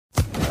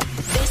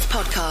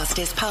podcast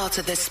is part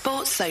of the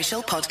Sports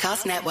Social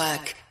Podcast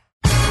Network.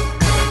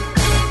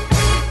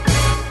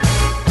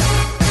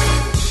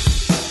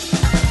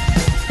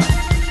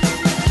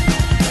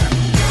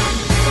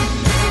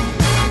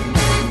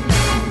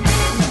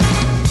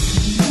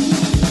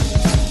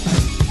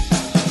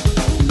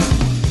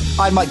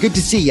 Hi, Mike. Good to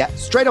see you.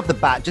 Straight off the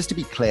bat, just to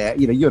be clear,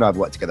 you and I have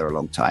worked together a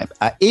long time.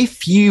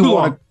 If you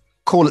want to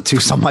call it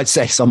some might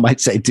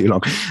say too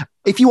long.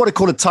 If you want to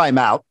call a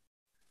timeout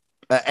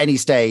at any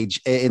stage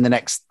in the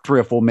next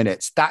 3 or 4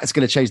 minutes, that is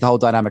going to change the whole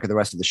dynamic of the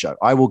rest of the show.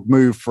 I will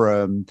move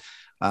from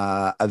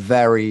a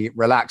very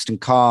relaxed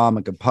and calm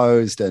and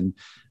composed and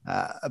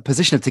a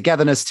position of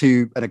togetherness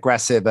to an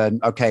aggressive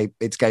and, okay,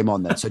 it's game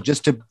on then. So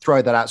just to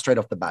throw that out straight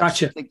off the bat,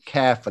 gotcha. Think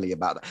carefully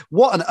about that.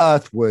 What on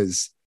earth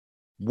was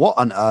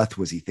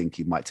he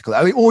thinking, Mike?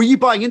 I mean, or are you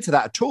buying into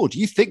that at all? Do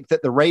you think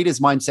that the Raiders'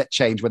 mindset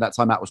changed when that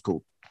timeout was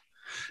called?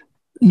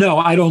 No,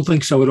 I don't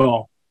think so at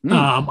all.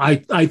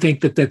 I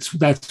think that's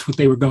what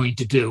they were going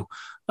to do,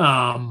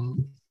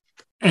 and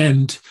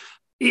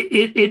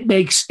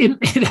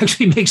it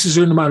actually makes a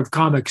certain amount of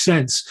comic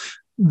sense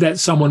that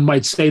someone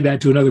might say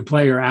that to another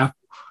player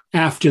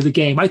after the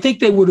game. I think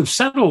they would have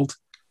settled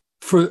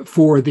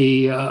for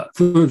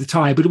the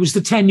tie, but it was the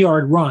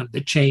 10-yard run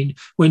that changed.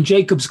 When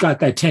Jacobs got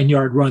that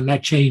 10-yard run,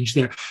 that changed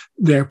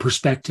their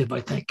perspective.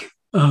 I think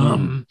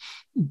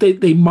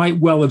they might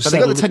well have. So they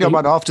got the 10-yard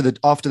run after the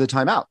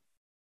timeout.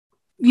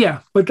 Yeah,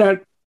 but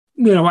that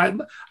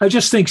I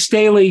just think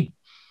Staley.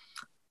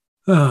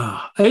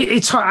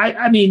 It's hard.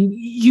 I mean,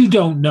 you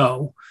don't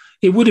know.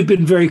 It would have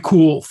been very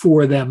cool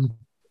for them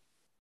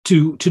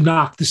to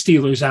knock the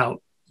Steelers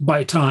out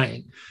by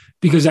tying,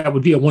 because that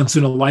would be a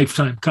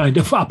once-in-a-lifetime kind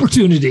of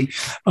opportunity.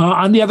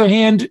 On the other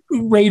hand,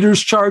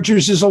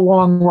 Raiders-Chargers is a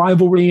long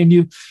rivalry, and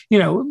you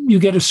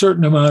get a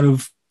certain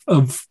amount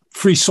of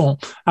frisson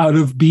out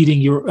of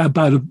beating your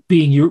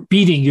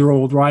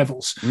old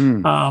rivals.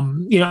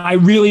 I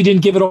really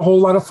didn't give it a whole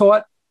lot of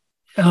thought.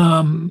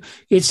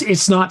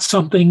 It's not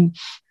something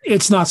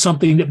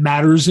that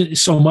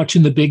matters so much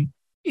in the big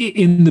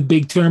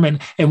term, and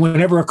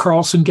whenever a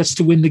Carlson gets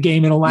to win the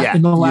game in the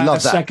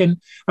last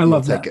second, I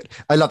love that.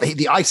 I love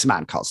the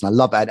Iceman Carlson. I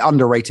love that,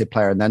 underrated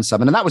player, and then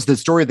some. And that was the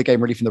story of the game,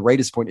 really, from the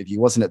Raiders' point of view,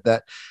 wasn't it?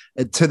 That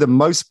to the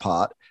most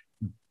part,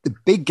 the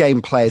big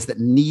game players that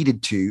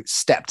needed to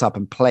stepped up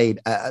and played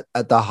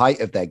at the height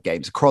of their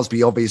games.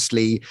 Crosby,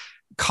 obviously.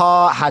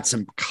 Carr had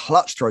some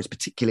clutch throws,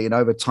 particularly in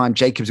overtime.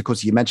 Jacobs, of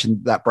course, you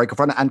mentioned that break off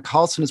run, and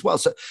Carlson as well.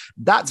 So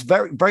that's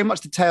very, very much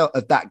the tale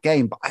of that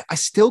game. But I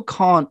still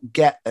can't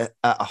get a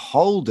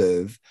hold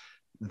of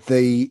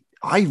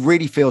I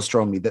really feel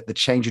strongly that the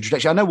change of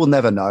trajectory, I know we'll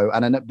never know,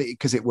 and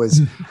because it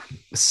was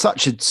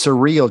such a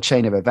surreal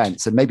chain of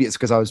events, and maybe it's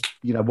because I was,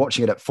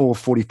 watching it at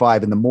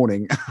 4:45 in the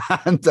morning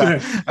and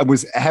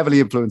was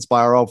heavily influenced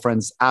by our old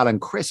friends Al and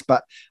Chris.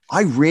 But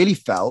I really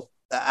felt,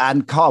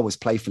 and Carr was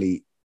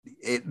playfully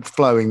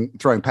throwing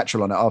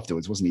petrol on it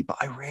afterwards, wasn't he? But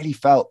I really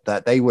felt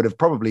that they would have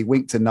probably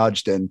winked and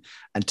nudged and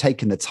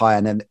taken the tie,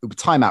 and then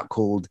timeout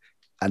called,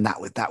 and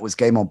that was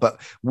game on. But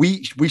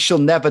we shall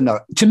never know.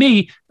 To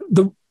me,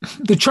 the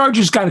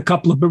Chargers got a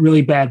couple of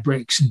really bad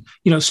breaks, and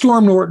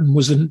Storm Norton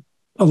was an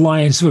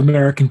Alliance of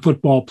American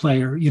Football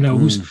player,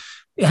 who's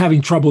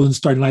having trouble in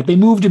starting life. They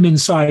moved him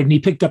inside, and he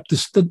picked up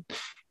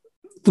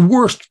the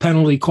worst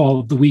penalty call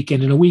of the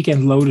weekend, in a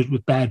weekend loaded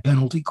with bad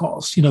penalty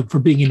calls, for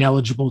being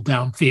ineligible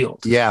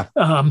downfield. Yeah.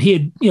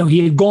 He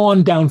had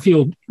gone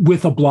downfield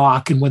with a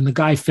block, and when the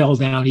guy fell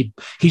down, he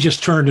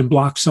just turned and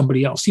blocked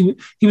somebody else. He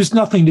was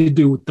nothing to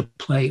do with the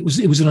play. It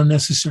was an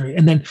unnecessary.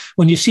 And then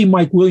when you see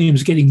Mike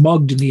Williams getting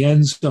mugged in the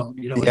end zone,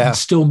 and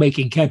still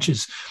making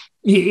catches,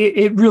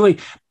 it really,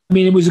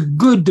 it was a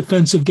good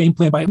defensive game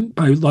plan by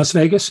Las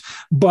Vegas,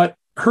 but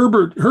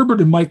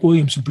Herbert and Mike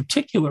Williams in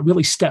particular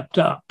really stepped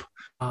up.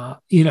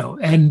 They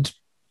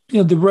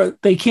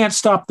can't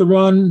stop the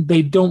run.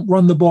 They don't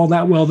run the ball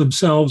that well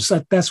themselves.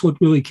 That's what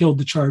really killed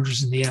the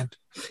Chargers in the end.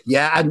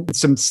 Yeah, and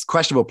some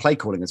questionable play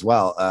calling as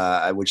well,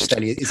 which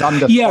Staley is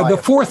under. Yeah, the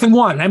 4th and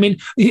 1.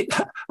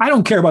 I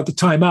don't care about the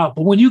timeout,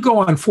 but when you go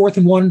on 4th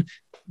and 1,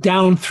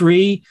 down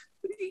 3,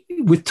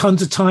 with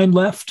tons of time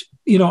left,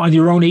 on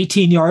your own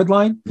 18-yard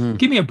line,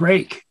 give me a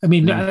break. I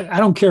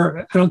don't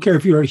care. I don't care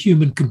if you're a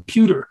human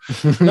computer.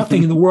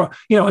 Nothing in the world,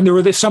 and there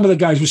were some of the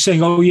guys were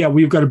saying, "Oh yeah,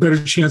 we've got a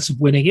better chance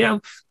of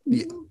winning."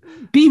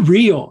 Be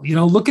real.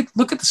 Look at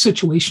the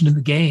situation in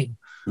the game.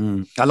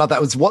 I love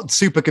that. Was what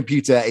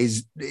supercomputer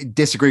is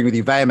disagreeing with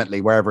you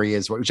vehemently wherever he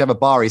is, whichever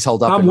bar he's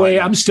held up.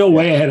 I'm still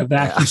way ahead of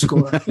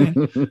AccuScore.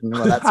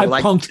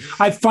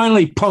 I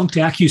finally punked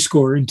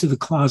AccuScore into the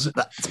closet.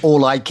 That's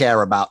all I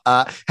care about.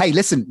 Hey,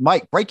 listen,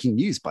 Mike, breaking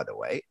news, by the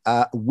way.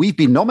 We've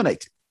been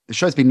nominated. The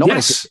show's been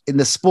nominated in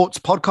the Sports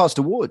Podcast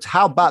Awards.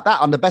 How about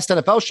that, on the Best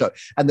NFL Show?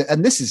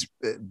 And this is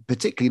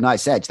particularly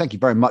nice, Edge. Thank you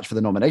very much for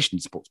the nomination,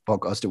 Sports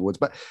Podcast Awards.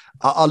 But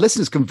our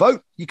listeners can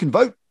vote. You can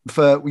vote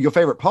for your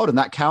favorite pod, and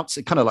that counts.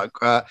 It kind of like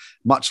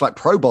much like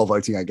Pro Bowl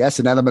voting, I guess.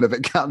 An element of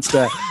it counts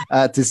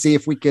to see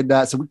if we can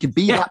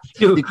be that.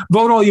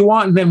 Vote all you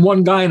want, and then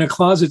one guy in a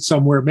closet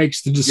somewhere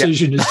makes the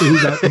decision as to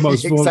who got the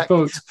most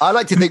votes. I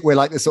like to think we're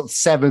like the sort of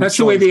seventh. That's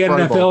the way the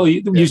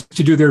NFL used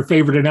to do their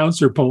favorite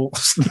announcer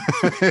polls.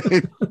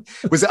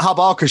 Was it Hub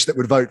Arkush that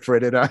would vote for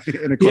it in a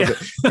closet?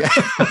 Yeah.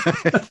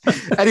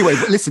 Anyway,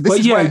 but listen,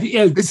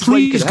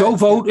 please go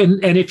vote,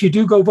 and if you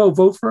do go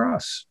vote for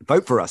us.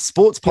 Vote for us.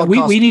 Sports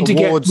podcast. We need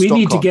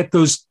to get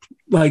those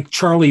like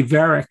Charlie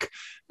Varick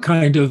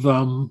kind of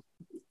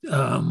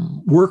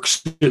work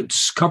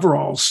suits,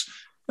 coveralls.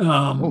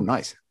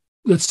 Nice.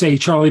 Let's say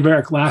Charlie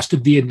Varick, Last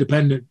of the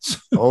Independents.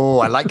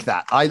 I like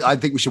that. I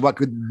think we should work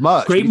with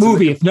merch. Great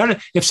movie.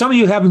 If some of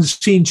you haven't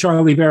seen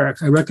Charlie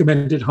Varick, I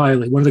recommend it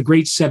highly. One of the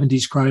great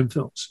 70s crime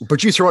films.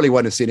 Producer Ollie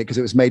won't have seen it because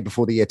it was made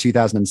before the year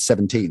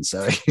 2017.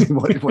 So you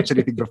won't watch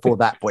anything before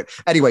that point.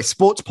 Anyway,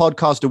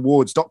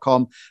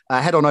 sportspodcastawards.com.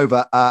 Head on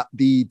over.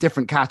 The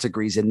different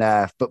categories in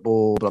there,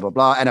 football, blah, blah,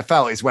 blah.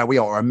 NFL is where we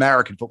are,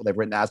 American football they've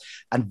written as.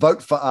 And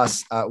vote for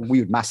us. We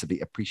would massively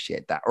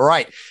appreciate that. All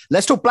right.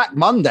 Let's talk Black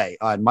Monday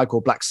and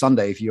Michael Black Sunday.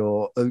 If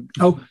you're can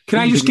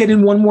I just get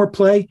in one more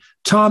play?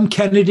 Tom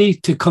Kennedy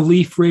to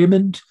Khalif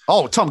Raymond.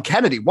 Tom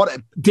Kennedy, what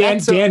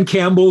Dan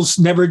Campbell's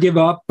Never Give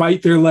Up,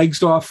 Bite Their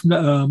Legs Off,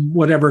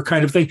 whatever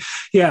kind of thing.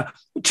 Yeah,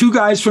 two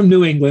guys from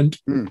New England,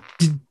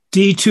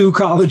 D2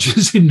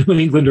 colleges in New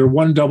England, or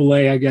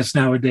 1AA, I guess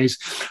nowadays.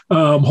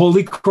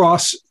 Holy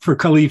Cross for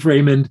Khalif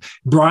Raymond,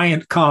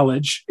 Bryant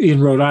College in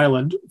Rhode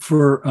Island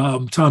for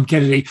Tom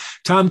Kennedy.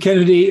 Tom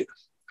Kennedy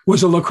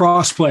was a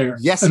lacrosse player.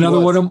 Yes, another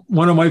one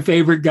of my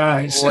favorite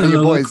guys. One of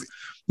your boys.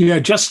 I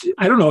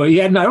don't know.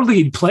 I don't think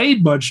he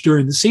played much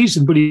during the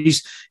season, but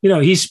he's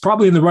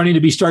probably in the running to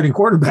be starting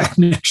quarterback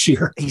next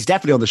year. He's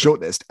definitely on the short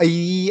list.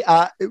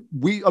 I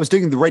was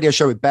doing the radio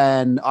show with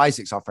Ben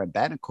Isaacs, our friend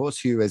Ben, of course,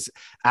 who is,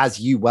 as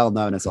you well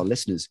know, and as our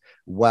listeners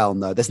well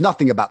know, there's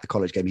nothing about the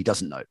college game he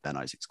doesn't know, Ben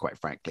Isaacs, quite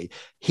frankly.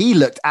 He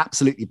looked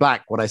absolutely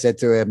blank when I said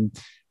to him,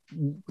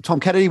 Tom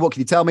Kennedy, what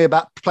can you tell me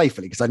about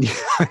playfully? Because I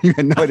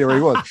had no idea where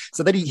he was.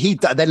 So then he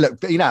then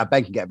looked,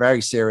 Ben can get very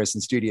serious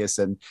and studious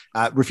and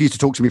refused to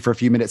talk to me for a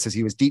few minutes as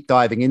he was deep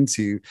diving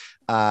into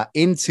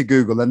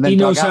Google. And then he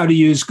knows how to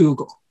use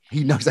Google.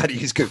 He knows how to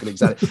use Google,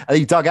 exactly. And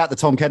he dug out the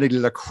Tom Kennedy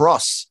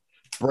lacrosse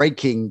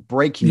breaking.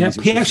 Yeah,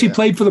 he actually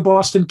played for the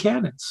Boston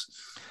Cannons.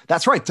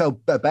 That's right. So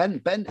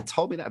Ben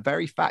told me that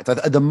very fact.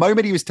 At the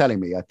moment he was telling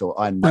me, I thought,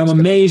 I'm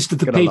amazed that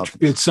the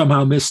Patriots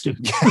somehow missed him.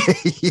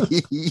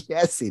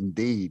 Yes,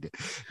 indeed.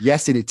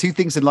 Two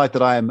things in life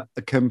that I am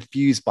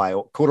confused by.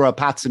 Cordero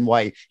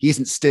Patterson-Way, he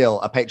isn't still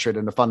a Patriot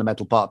and a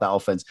fundamental part of that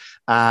offense.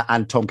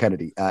 And Tom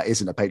Kennedy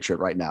isn't a Patriot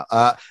right now.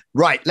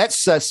 Right. Let's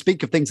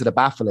speak of things that are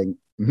baffling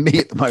me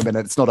at the moment.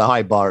 And it's not a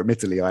high bar,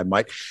 admittedly,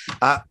 Mike.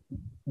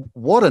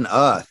 What on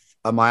earth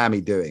are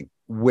Miami doing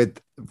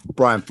with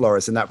Brian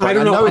Flores in that break? I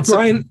don't know.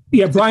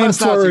 Brian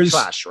Flores.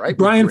 Clash, right?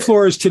 Brian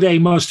Flores today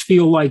must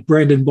feel like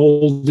Brandon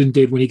Bolden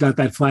did when he got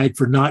that flag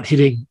for not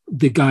hitting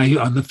the guy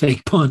on the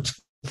fake punt.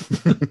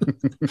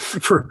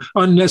 For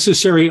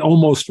unnecessary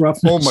almost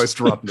roughness.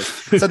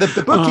 So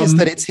the book is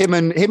that it's him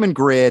and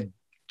Greer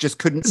just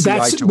couldn't see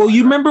eye to eye. Well,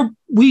 you remember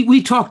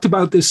we talked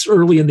about this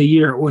early in the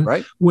year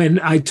when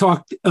I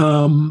talked.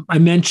 I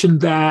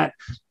mentioned that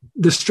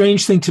the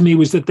strange thing to me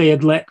was that they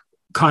had let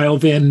Kyle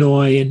Van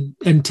Noy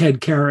and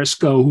Ted Karras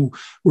go, who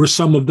were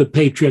some of the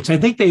Patriots. I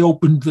think they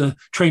opened the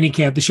training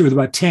camp this year with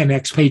about 10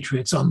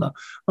 ex-Patriots on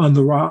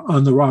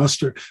the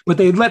roster, but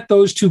they let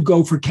those two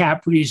go for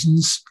cap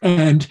reasons,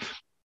 and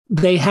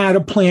they had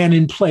a plan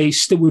in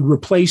place that would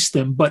replace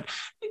them. But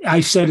I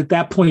said at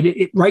that point,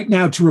 right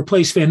now to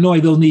replace Van Noy,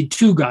 they'll need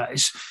two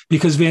guys,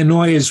 because Van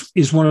Noy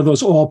is one of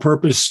those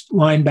all-purpose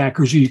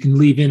linebackers you can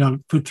leave in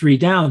on for 3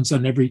 downs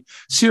on every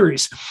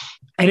series,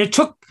 and it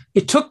took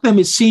them,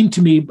 it seemed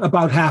to me,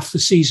 about half the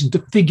season to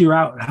figure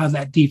out how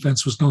that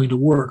defense was going to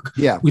work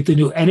with the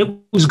new, and it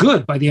was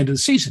good by the end of the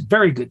season,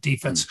 very good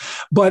defense.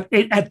 But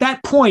at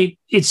that point,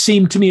 it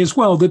seemed to me as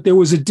well that there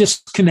was a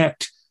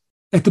disconnect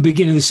at the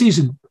beginning of the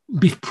season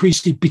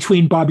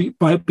between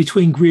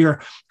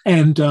Greer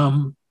and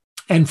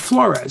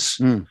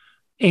Flores.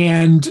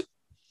 And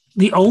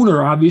the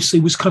owner obviously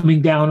was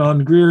coming down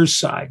on Greer's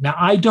side. Now,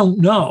 I don't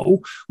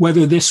know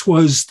whether this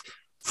was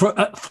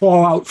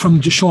fallout from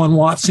Deshaun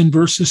Watson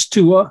versus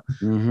Tua,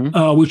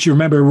 which you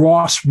remember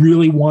Ross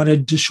really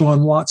wanted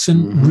Deshaun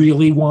Watson,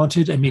 really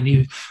wanted. I mean, he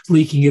was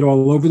leaking it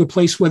all over the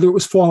place, whether it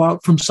was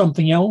fallout from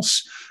something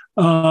else.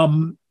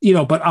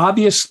 But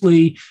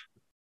obviously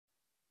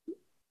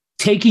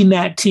taking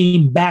that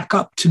team back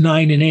up to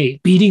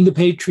 9-8, beating the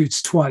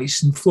Patriots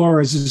twice, and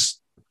Flores is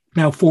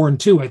now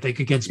 4-2, I think,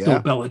 against Bill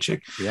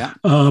Belichick.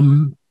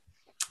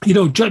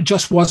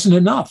 Just wasn't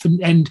enough.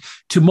 And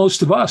to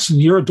most of us,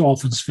 and you're a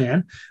Dolphins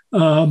fan,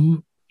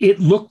 it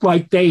looked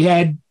like they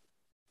had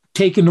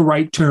taken the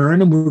right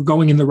turn and were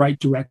going in the right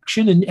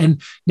direction.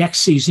 And next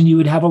season, you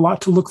would have a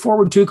lot to look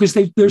forward to, because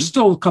there's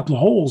still a couple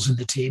of holes in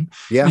the team,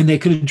 and they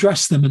could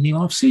address them in the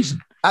offseason.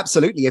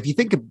 Absolutely. If you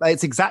think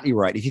it's exactly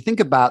right. If you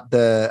think about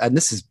and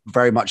this is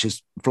very much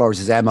as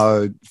Flores'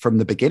 MO from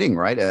the beginning,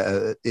 right?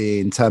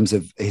 In terms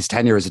of his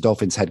tenure as a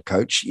Dolphins head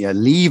coach,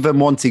 leave them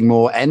wanting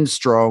more, end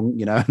strong,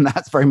 and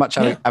that's very much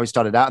how he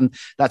started out. And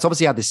that's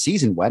obviously how this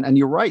season went. And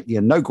you're right,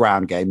 no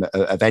ground game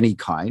of any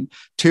kind.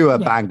 Tua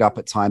banged up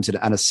at times,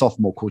 and a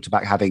sophomore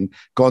quarterback having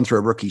gone through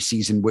a rookie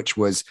season, which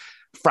was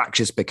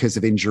fractious because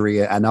of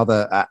injury and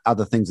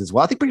other things as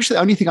well. I think pretty much the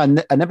only thing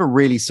I never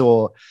really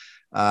saw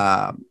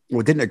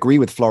or didn't agree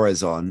with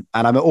Flores on,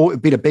 and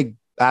I've been a big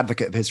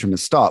advocate of his from the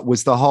start,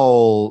 was the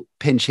whole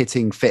pinch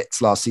hitting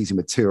fits last season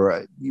with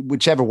Tua.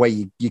 Whichever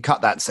way you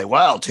cut that and say,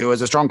 well,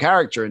 Tua's a strong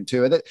character, and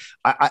Tua,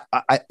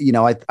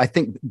 I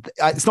think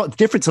it's not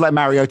different to like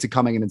Mariota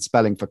coming in and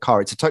spelling for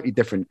Carr. It's a totally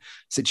different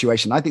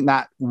situation. I think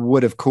that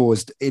would have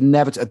caused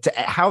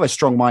however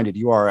strong-minded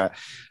you are,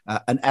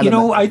 an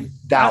element.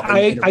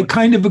 I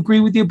kind of agree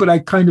with you, but I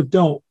kind of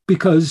don't,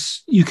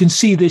 because you can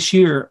see this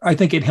year, I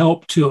think it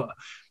helped Tua.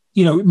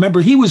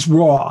 Remember, he was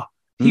raw.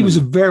 He was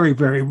a very,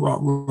 very raw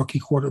rookie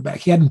quarterback.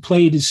 He hadn't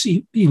played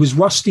he was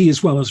rusty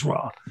as well as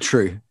raw.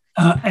 True.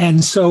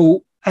 And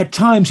so at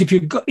times, if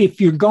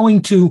you're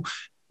going to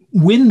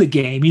win the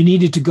game, you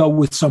needed to go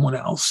with someone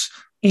else.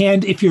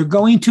 And if you're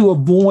going to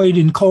avoid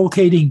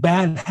inculcating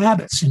bad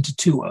habits into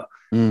Tua,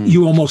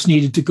 you almost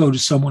needed to go to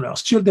someone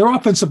else. Their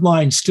offensive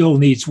line still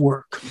needs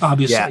work,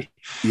 obviously.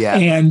 Yeah.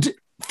 And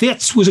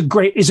Fitz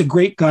is a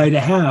great guy to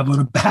have on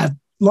a bad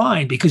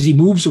line, because he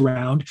moves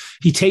around,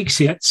 he takes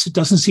hits, it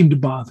doesn't seem to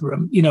bother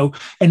him,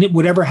 and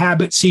whatever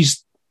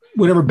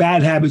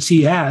bad habits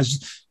he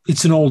has,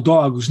 it's an old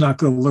dog who's not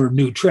going to learn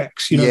new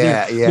tricks.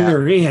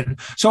 They're in.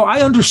 So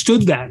I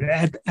understood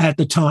that at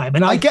the time,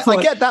 and I get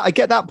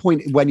that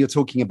point when you're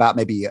talking about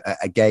maybe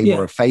a game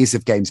or a phase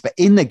of games, but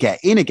in a game,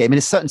 in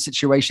a certain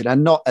situation,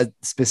 and not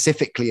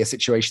specifically a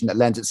situation that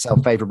lends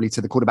itself favorably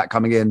to the quarterback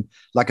coming in,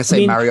 like I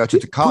say, Mariota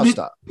to Carr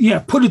start.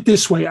 Put it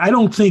this way: I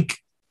don't think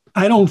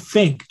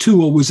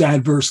Tua was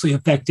adversely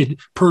affected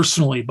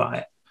personally by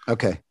it.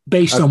 Okay.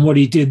 Based on what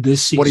he did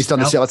this season. What he's done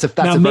this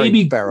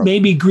year.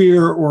 Maybe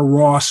Greer or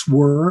Ross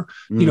were,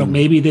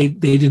 maybe they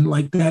didn't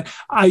like that.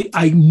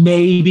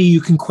 Maybe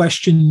you can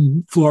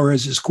question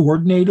Flores'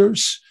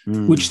 coordinators,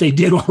 which they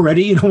did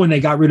already, when they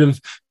got rid of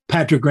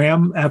Patrick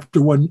Graham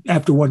after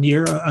one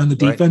year on the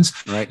defense.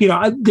 Right.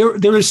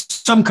 There is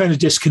some kind of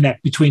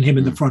disconnect between him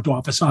and the front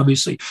office,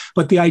 obviously.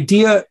 But the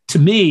idea to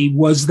me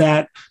was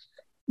that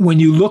when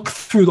you look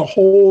through the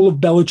whole of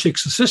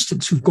Belichick's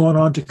assistants who've gone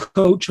on to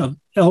coach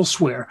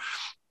elsewhere,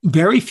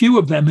 very few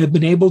of them have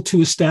been able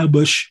to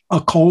establish a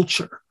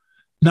culture,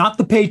 not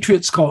the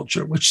Patriots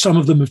culture, which some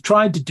of them have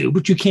tried to do,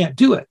 but you can't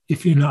do it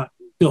if you're not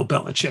Bill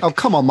Belichick. Oh,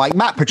 come on, Mike.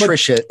 Matt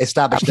Patricia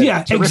established it.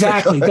 Yeah,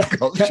 exactly.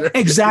 That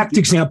exact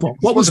example.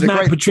 What was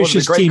Matt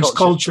Patricia's team's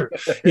culture?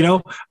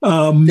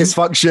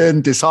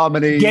 Dysfunction,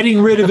 disharmony. Getting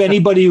rid of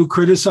anybody who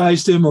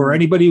criticized him or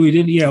anybody who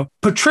didn't,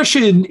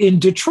 Patricia in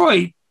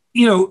Detroit,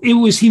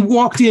 he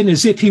walked in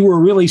as if he were a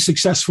really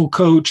successful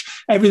coach.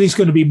 Everything's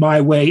going to be my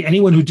way.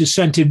 Anyone who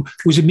dissented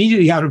was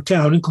immediately out of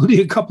town, including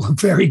a couple of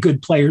very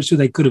good players who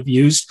they could have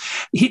used.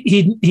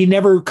 He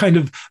never kind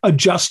of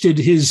adjusted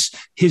his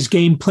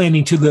game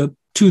planning to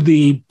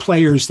the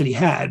players that he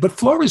had. But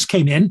Flores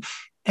came in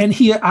and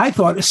I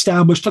thought,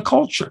 established a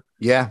culture.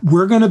 Yeah.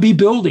 We're going to be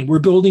building. We're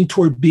building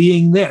toward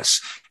being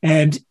this.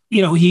 And,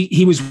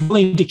 he was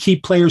willing to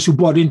keep players who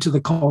bought into the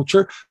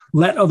culture,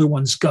 let other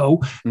ones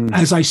go.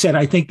 As I said,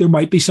 I think there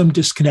might be some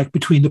disconnect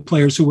between the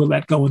players who were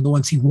let go and the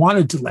ones he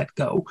wanted to let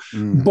go.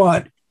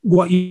 But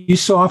what you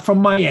saw from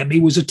Miami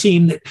was a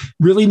team that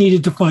really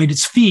needed to find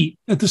its feet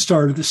at the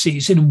start of the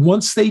season.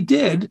 Once they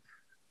did,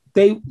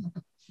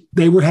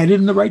 they were headed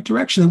in the right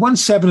direction. They won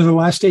 7 of the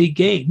last 8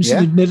 games,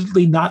 and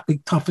admittedly not the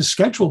toughest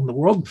schedule in the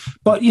world.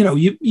 But,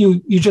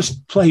 you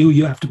just play who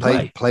you have to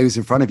play. Play who's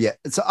in front of you.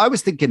 So I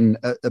was thinking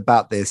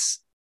about this,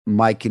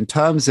 Mike, in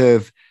terms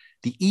of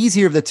the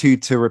easier of the two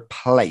to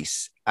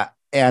replace.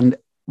 And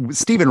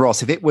Stephen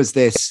Ross, if it was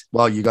this,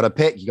 well, you got to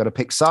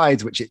pick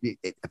sides, which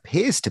it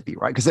appears to be,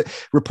 right? Because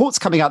reports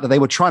coming out that they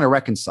were trying to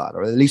reconcile,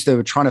 or at least they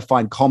were trying to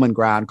find common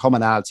ground,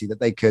 commonality that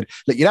they could,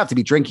 look, you'd have to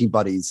be drinking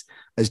buddies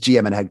as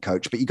GM and head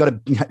coach, but you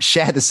got to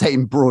share the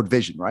same broad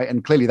vision, right?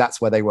 And clearly that's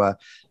where they were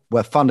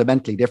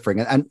fundamentally differing.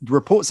 And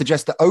reports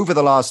suggest that over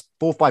the last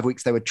 4 or 5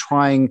 weeks, they were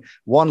trying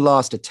one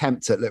last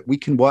attempt at, look, we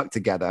can work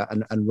together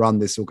and run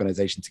this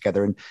organization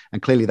together.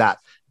 And clearly that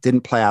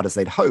didn't play out as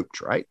they'd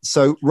hoped, right?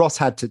 So Ross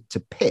had to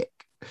pick.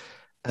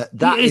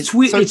 It's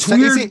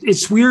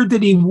weird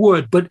that he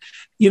would, but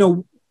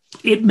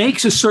it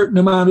makes a certain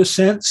amount of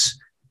sense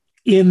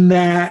in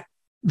that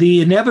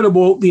the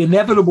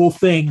inevitable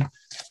thing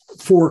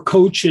for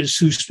coaches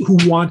who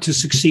want to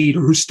succeed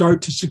or who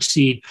start to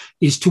succeed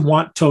is to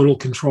want total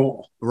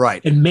control.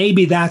 Right. And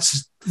maybe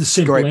that's the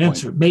simple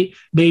answer.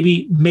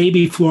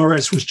 Maybe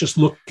Flores was just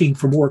looking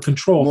for more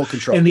control.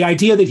 And the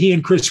idea that he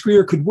and Chris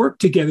Greer could work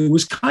together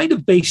was kind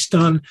of based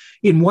on,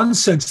 in one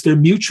sense, their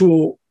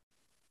mutual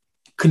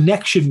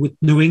connection with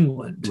New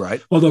England,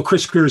 right? Although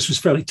Chris Greer's was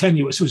fairly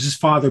tenuous. It was his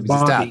father,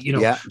 Bobby,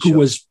 who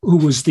was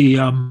the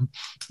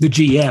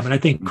GM, and I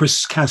think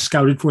Chris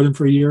scouted for them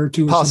for a year or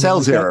two.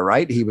 Parcells era,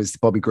 right? He was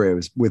Bobby Greer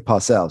was with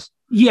Parcells.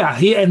 Yeah,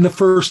 and the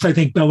first, I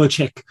think,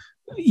 Belichick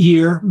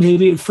year,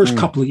 maybe the first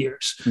couple of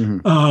years.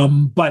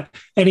 But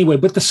anyway,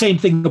 but the same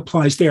thing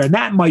applies there. And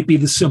that might be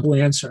the simple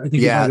answer. I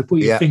think you might have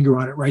put your finger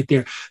on it right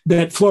there,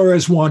 that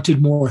Flores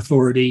wanted more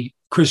authority.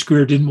 Chris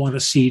Greer didn't want to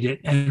cede it.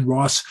 And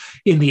Ross,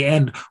 in the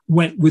end,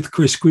 went with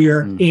Chris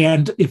Greer.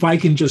 And if I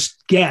can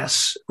just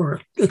guess or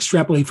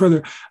extrapolate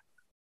further,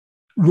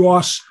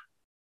 Ross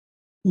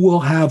will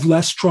have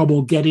less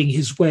trouble getting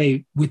his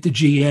way with the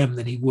GM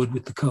than he would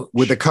with the coach.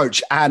 With the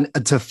coach. And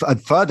to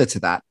further to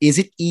that, is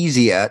it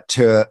easier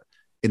to,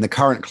 in the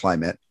current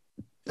climate,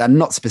 and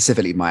not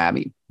specifically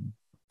Miami,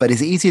 but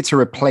is it easier to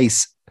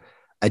replace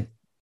a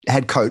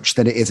head coach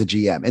than it is a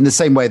GM? In the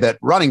same way that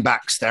running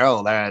backs, they're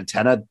a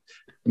tenor.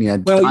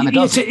 Well,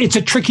 it's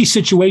a tricky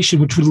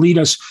situation, which would lead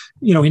us,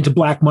 into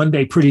Black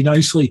Monday pretty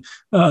nicely,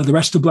 the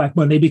rest of Black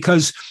Monday,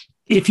 because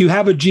if you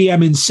have a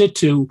GM in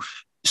situ,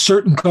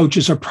 certain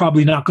coaches are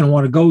probably not going to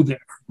want to go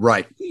there.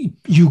 Right.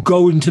 You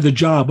go into the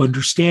job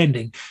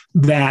understanding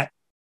that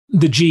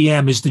the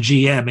GM is the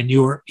GM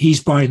and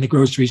he's buying the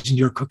groceries and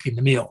you're cooking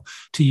the meal,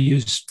 to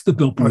use the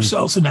Bill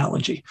Parcells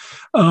analogy.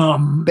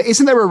 But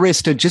isn't there a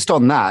risk to, just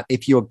on that,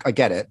 I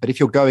get it, but if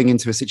you're going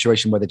into a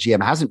situation where the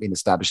GM hasn't been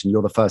established and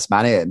you're the first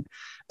man in,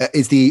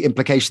 is the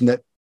implication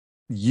that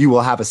you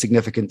will have a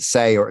significant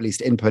say or at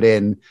least input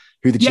in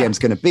who the GM's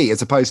going to be,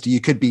 as opposed to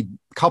you could be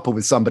coupled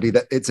with somebody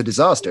that it's a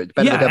disaster.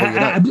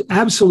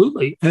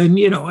 Absolutely. And,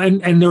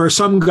 and there are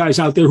some guys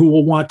out there who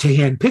will want to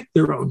handpick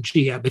their own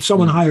GM. If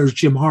someone hires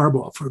Jim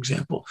Harbaugh, for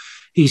example,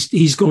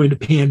 he's going to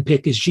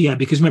handpick his GM,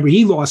 because remember,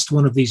 he lost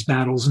one of these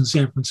battles in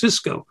San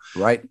Francisco,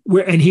 right?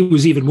 And he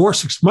was even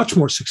much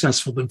more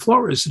successful than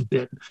Flores had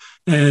been.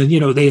 And,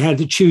 they had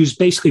to choose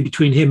basically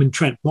between him and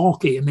Trent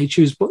Baalke, and they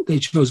chose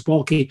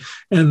Baalke,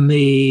 and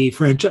the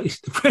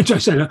franchise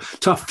had a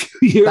tough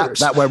few years.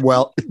 That went well.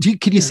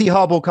 Can you see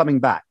Harbaugh coming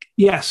back?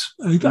 Yes,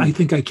 I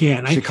think I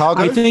can.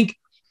 Chicago? I think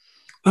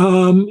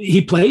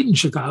he played in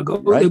Chicago.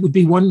 Right. It would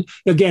be one,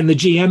 again, the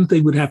GM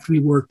thing would have to be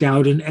worked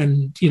out.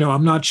 And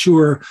I'm not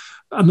sure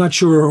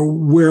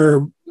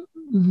where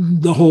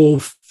the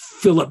whole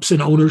Phillips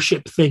and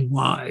ownership thing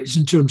lies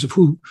in terms of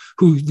who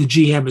the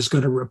GM is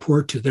going to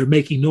report to. They're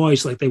making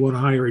noise like they want to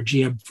hire a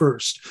GM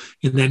first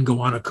and then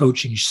go on a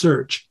coaching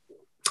search.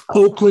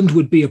 Oakland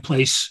would be a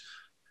place.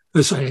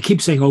 Sorry, I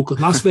keep saying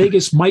Oakland. Las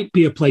Vegas might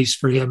be a place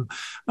for him,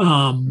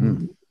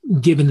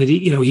 given that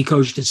he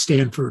coached at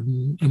Stanford,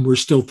 and we're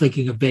still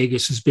thinking of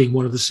Vegas as being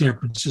one of the San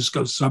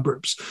Francisco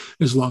suburbs,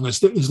 as long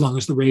as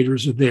the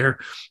Raiders are there.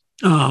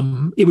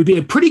 It would be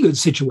a pretty good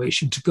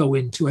situation to go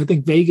into. I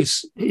think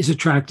Vegas is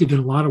attractive in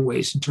a lot of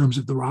ways in terms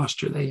of the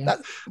roster they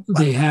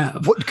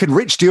have. Could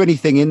Rich do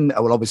anything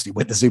obviously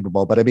with the Super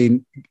Bowl, but I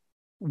mean,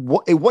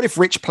 what if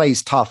Rich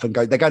plays tough and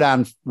they go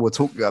down? We'll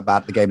talk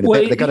about the game in a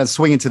bit. They go down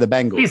swing into the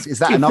Bengals. Is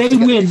that enough?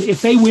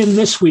 If they win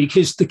this week,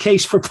 the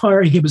case for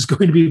firing him is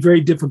going to be very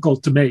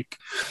difficult to make.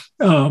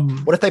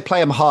 What if they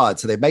play him hard?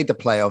 So they made the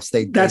playoffs.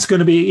 That's going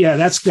to be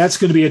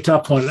a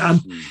tough one.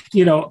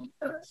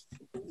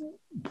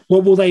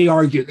 What will they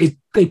argue?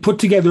 They put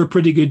together a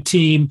pretty good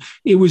team.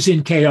 It was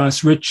in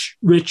chaos.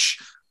 Rich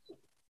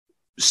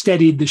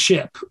steadied the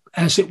ship,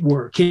 as it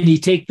were. Can he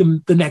take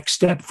them the next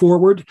step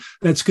forward?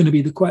 That's going to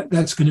be the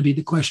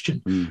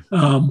question.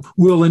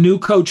 Will a new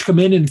coach come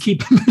in and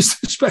keep him as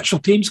the special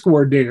teams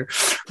coordinator?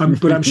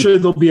 But I'm sure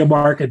there'll be a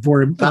market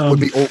for him. That would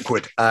be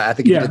awkward. I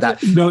think he did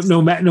that.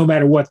 No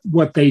matter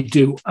what they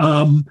do.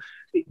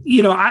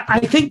 I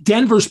think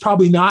Denver's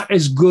probably not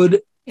as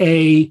good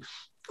a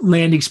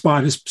landing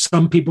spot as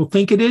some people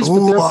think it is.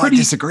 But I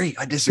disagree.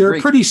 They're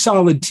a pretty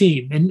solid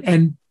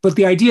team, but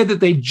the idea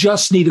that they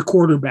just need a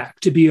quarterback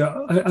to be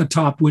a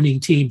top winning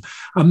team,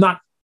 I'm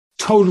not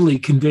totally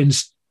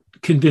convinced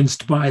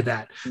by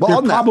that.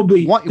 Well, they're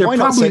probably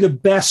the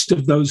best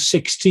of those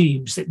 6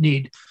 teams that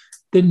need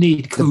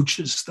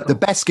coaches, though. The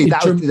best game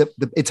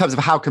in terms of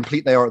how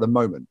complete they are at the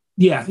moment.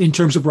 Yeah, in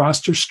terms of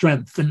roster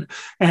strength,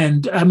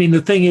 and I mean,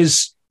 the thing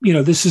is,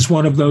 this is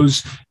one of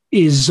those.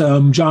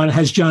 John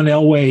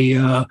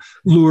Elway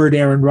lured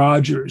Aaron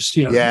Rodgers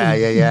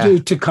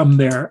to come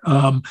there.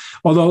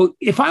 Although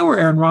if I were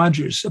Aaron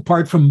Rodgers,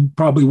 apart from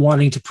probably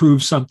wanting to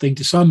prove something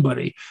to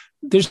somebody,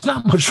 there's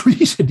not much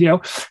reason,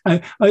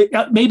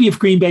 maybe if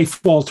Green Bay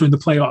falter in the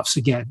playoffs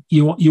again,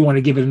 you want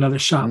to give it another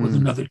shot with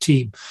another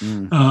team.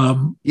 You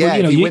go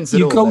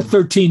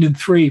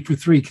 13-3 for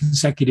 3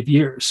 consecutive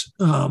years.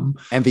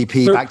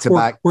 MVP back to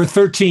back, or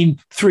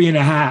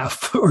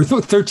 13-3.5 or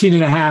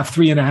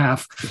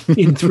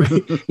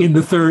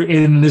 13.5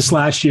 in this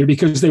last year,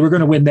 because they were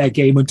going to win that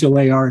game until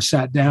AR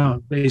sat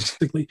down,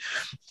 basically.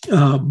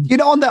 Sorry,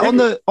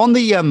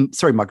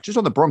 Mike, just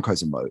on the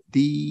Broncos and Mo,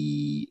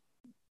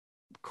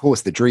 of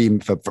course, the dream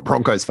for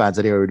Broncos fans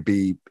anyway would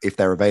be, if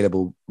they're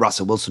available,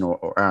 Russell Wilson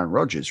or Aaron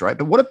Rodgers, right?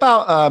 But what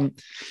about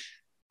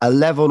a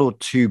level or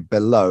two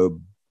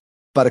below?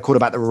 but a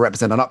quarterback that will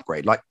represent an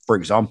upgrade, like, for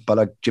example,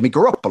 a Jimmy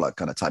Garoppolo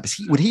kind of type.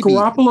 Would he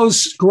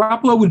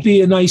Garoppolo would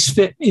be a nice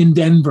fit in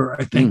Denver,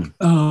 I think,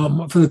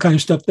 for the kind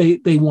of stuff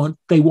they want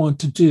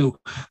to do.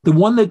 The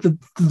one that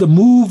the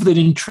move that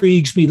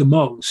intrigues me the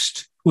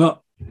most,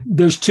 well,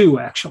 there's two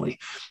actually.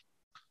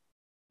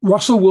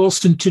 Russell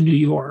Wilson to New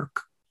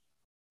York,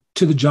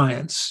 to the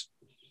Giants.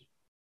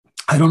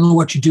 I don't know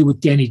what you do with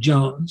Danny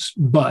Jones,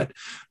 but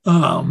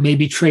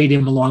maybe trade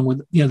him along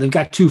with, they've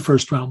got 2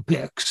 first-round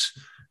picks.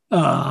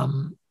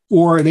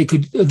 Or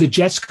the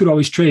Jets could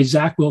always trade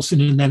Zach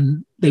Wilson, and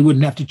then they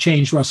wouldn't have to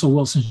change Russell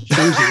Wilson's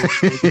jersey.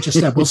 They could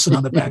just have Wilson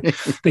on the back.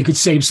 They could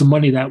save some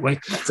money that way.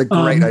 That's a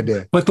great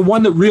idea. But the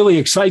one that really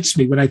excites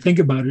me when I think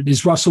about it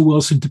is Russell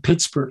Wilson to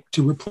Pittsburgh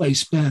to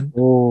replace Ben.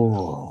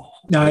 Oh,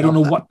 now I don't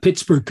know what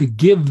Pittsburgh could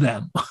give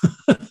them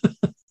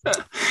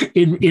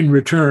in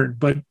return,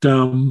 but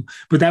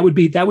that would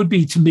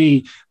be to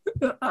me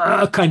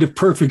a kind of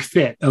perfect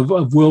fit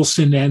of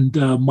Wilson and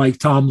Mike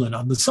Tomlin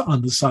on the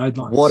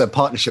sidelines. What a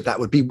partnership that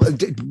would be.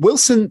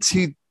 Wilson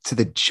to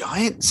the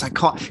Giants, I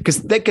can't,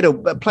 because they're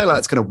going to, a player like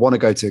that's going to want to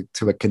go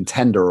to a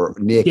contender or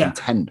near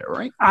contender,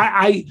 right?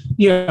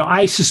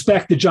 I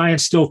suspect the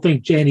Giants still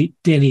think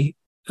Danny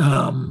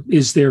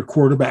is their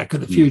quarterback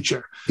of the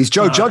future. Is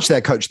Joe Judge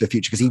their coach of the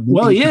future? Because he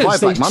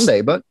is back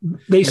Monday, but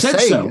they said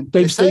so.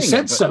 They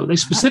said so. They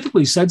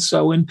specifically said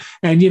so. And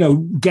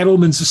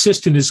Gettleman's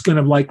assistant is going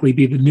to likely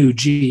be the new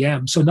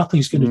GM. So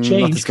nothing's going to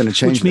change.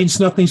 Which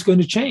means nothing's going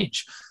to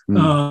change.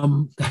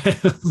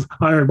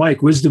 Iron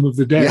Mike, wisdom of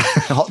the day. Yeah,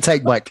 hot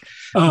take, Mike.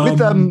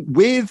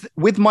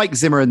 With Mike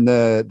Zimmer and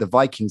the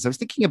Vikings, I was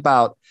thinking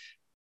about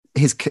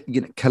his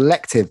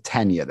collective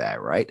tenure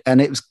there, right? And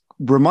it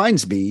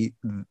reminds me,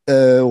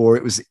 or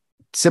it was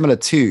similar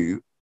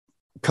to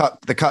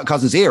the Kirk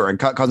Cousins era, and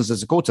Kirk Cousins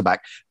as a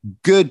quarterback,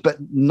 good but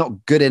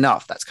not good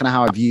enough. That's kind of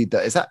how I viewed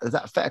that. Is that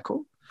a fair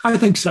call? I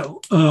think so.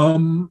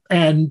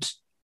 And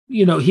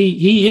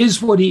he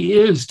is what he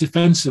is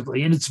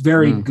defensively, and it's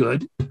very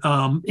good.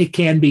 It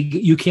can be,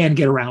 you can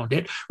get around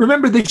it.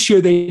 Remember this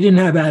year they didn't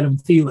have Adam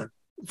Thielen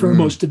for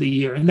most of the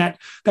year, and that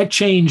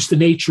changed the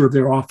nature of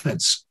their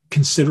offense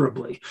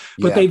considerably.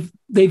 But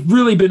they've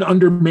really been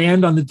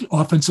undermanned on the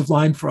offensive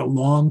line for a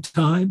long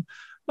time.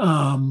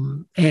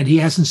 And he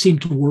hasn't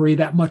seemed to worry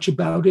that much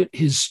about it.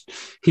 His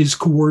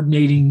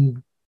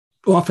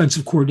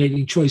offensive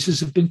coordinating choices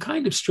have been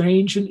kind of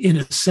strange in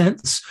a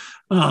sense.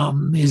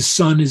 His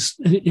son is,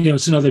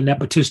 it's another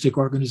nepotistic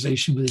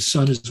organization, but his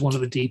son is one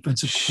of the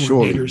defensive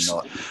coordinators.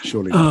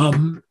 Surely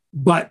not.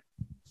 But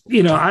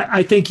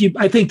I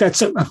think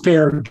that's a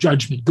fair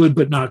judgment. Good,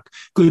 but not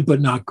great.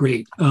 But not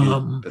great.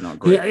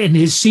 In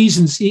his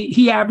seasons,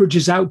 he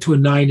averages out to a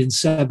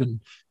 9-7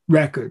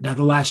 record. Now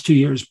the last 2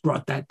 years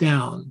brought that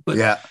down, but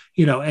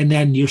and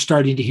then you're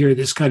starting to hear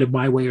this kind of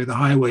my way or the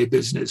highway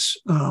business.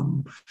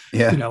 And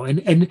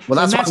that's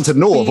what happened to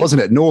Norv,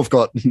 wasn't it? Norv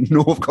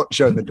got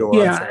shown the door.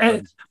 Yeah,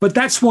 but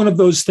that's one of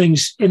those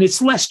things, and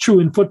it's less true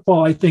in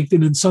football, I think,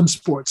 than in some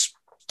sports,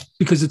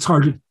 because it's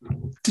hard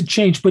to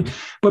change.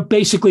 But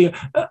basically,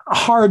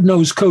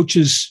 hard-nosed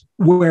coaches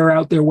wear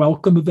out their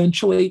welcome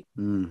eventually.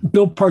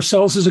 Bill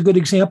Parcells is a good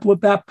example of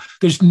that.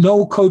 There's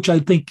no coach, I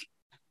think,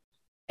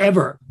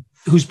 ever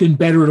who's been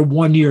better at a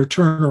 1-year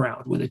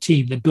turnaround with a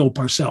team than Bill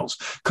Parcells.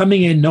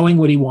 Coming in, knowing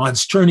what he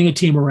wants, turning a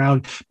team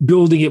around,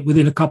 building it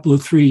within a couple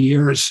of 3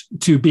 years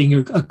to being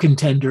a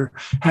contender.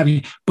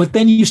 But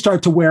then you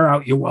start to wear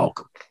out your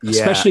welcome,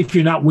 especially if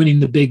you're not winning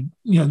the big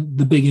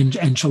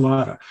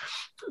enchilada.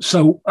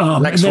 So, Rex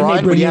and then Ryan,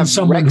 they bring in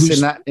someone Rex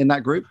who's in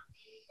that group.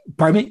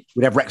 Pardon me?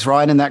 We'd have Rex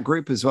Ryan in that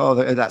group as well.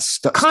 That's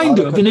kind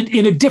of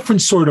in a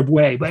different sort of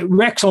way. But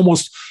Rex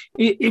almost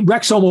he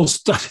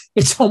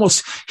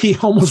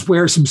almost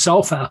wears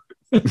himself out.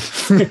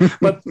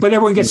 but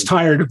everyone gets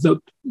tired of the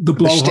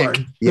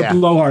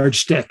blowhard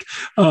shtick.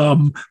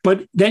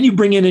 But then you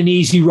bring in an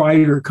easy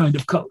rider kind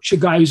of coach, a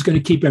guy who's going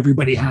to keep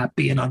everybody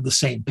happy and on the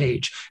same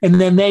page.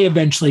 And then they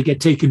eventually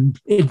get taken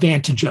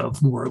advantage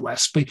of, more or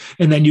less.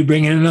 And then you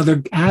bring in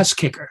another ass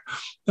kicker.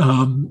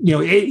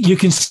 You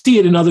can see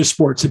it in other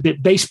sports a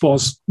bit.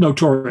 Baseball's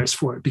notorious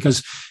for it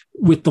because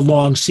with the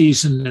long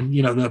season and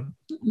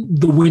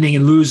the winning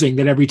and losing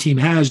that every team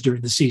has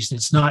during the season,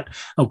 it's not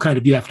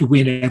you have to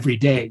win every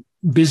day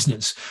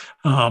business.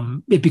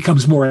 It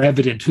becomes more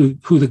evident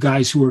who the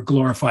guys who are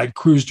glorified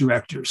cruise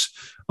directors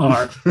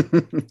are.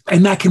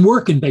 And that can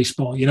work in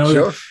baseball.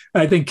 Sure.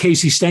 I think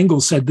Casey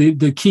Stengel said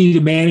the key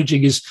to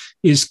managing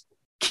is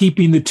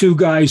keeping the 2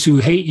 guys who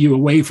hate you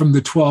away from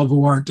the 12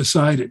 who aren't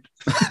decided.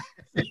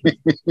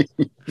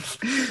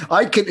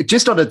 I could,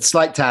 just on a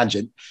slight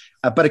tangent,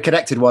 but a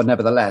connected one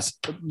nevertheless.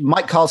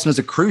 Mike Carlson as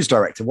a cruise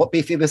director. What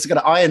if he was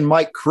going to iron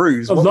Mike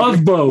Cruise? A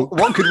Love Boat.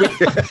 What could we?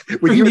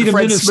 Bring me to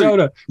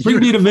Minnesota. Bring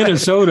me to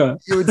Minnesota.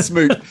 You would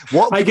Smoot.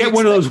 I get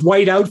one of those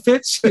white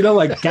outfits,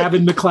 like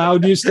Gavin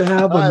McLeod used to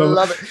have. I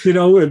love it.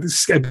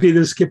 I'd be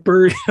the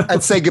skipper.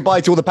 And say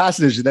goodbye to all the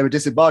passengers as they were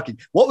disembarking.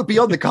 What would be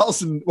on the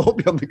Carlson? What would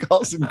be on the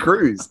Carlson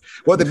cruise?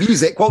 Well, the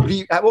music. What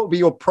would be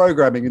your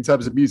programming in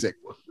terms of music?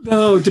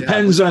 No, it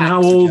depends on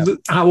how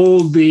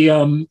old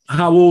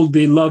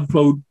the Love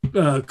Boat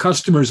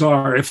customers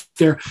are. If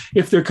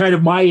they're kind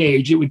of my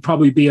age, it would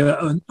probably be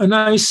a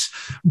nice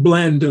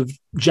blend of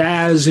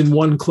jazz in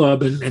one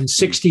club and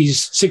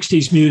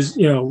 60s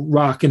music,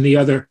 rock in the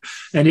other.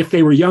 And if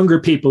they were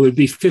younger people, it'd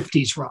be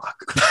 50s rock.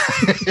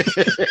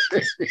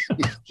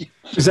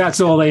 Because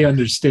that's all they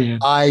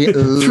understand.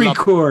 Three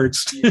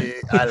chords. Yeah,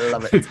 I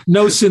love it.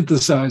 No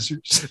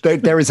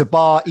synthesizers. There is a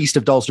bar east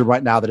of Dalston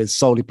right now that is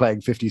solely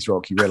playing 50s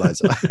rock. You realize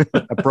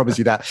I promise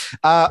you that.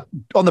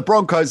 On the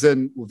Broncos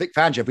and Vic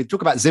Fangio, if we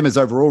talk about Zimmer's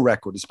overall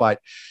record, despite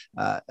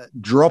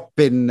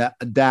dropping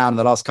down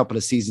the last couple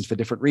of seasons for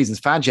different reasons,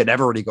 Fangio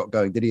never really got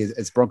going, did he,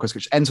 as Broncos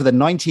coach? Ends with a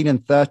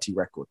 19-30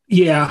 record.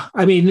 Yeah,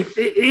 I mean,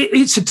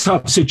 it's a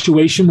tough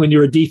situation when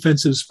you're a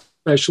defensive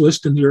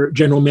specialist and your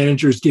general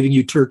manager is giving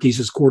you turkeys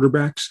as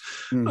quarterbacks.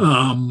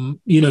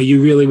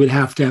 You really would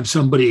have to have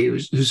somebody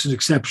who's an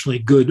exceptionally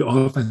good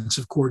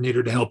offensive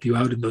coordinator to help you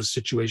out in those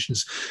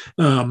situations.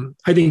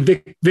 I think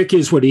Vic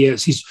is what he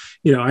is. He's,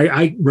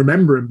 I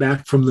remember him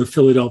back from the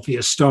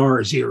Philadelphia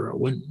Stars era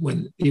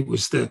when it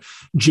was the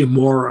Jim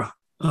Mora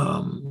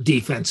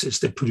defenses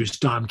that produced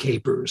Don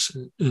Capers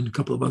and a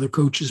couple of other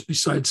coaches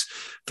besides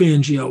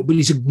Fangio. But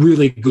he's a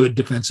really good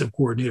defensive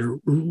coordinator,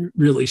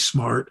 really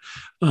smart.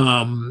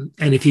 And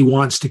if he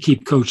wants to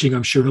keep coaching,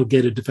 I'm sure he'll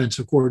get a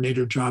defensive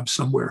coordinator job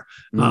somewhere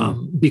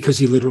because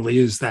he literally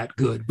is that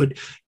good. But,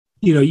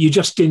 you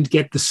just didn't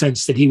get the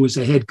sense that he was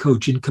a head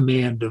coach in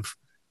command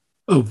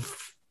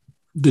of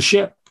the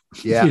ship.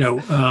 Yeah.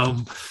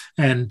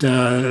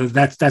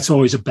 That's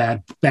always a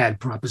bad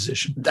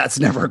proposition. That's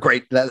never a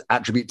great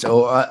attribute to,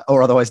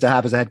 or otherwise to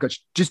have as a head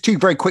coach. Just two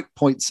very quick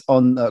points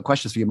on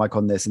questions for you, Mike,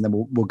 on this, and then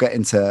we'll get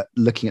into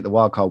looking at the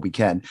wildcard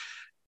weekend.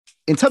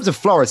 In terms of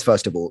Flores,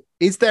 first of all,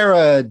 is there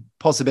a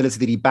possibility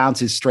that he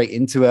bounces straight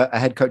into a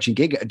head coaching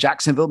gig at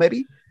Jacksonville,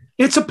 maybe?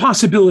 It's a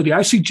possibility.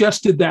 I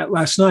suggested that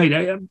last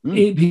night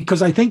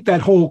because I think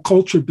that whole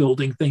culture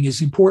building thing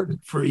is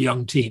important for a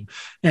young team.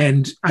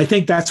 And I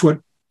think that's what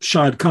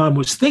Shad Khan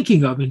was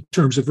thinking of in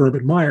terms of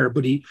Urban Meyer,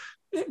 but he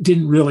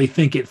didn't really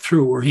think it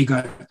through, or he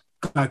got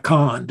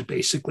conned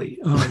basically.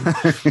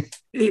 That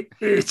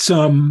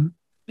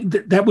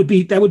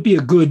would be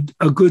a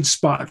good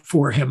spot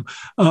for him.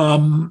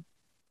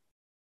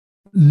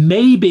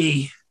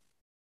 Maybe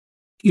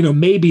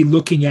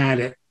looking at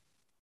it.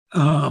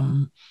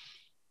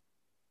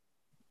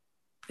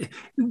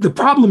 The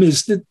problem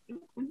is that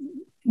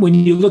when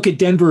you look at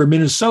Denver or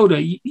Minnesota,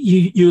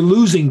 you're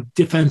losing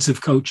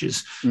defensive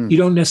coaches. You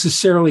don't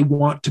necessarily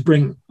want to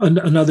bring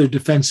another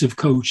defensive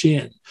coach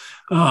in,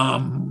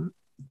 and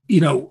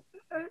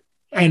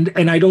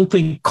I don't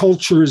think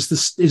culture is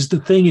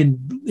the thing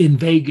in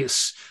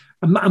Vegas.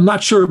 I'm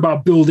not sure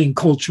about building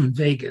culture in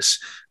Vegas.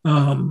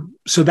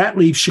 So that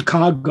leaves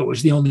Chicago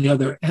as the only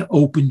other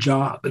open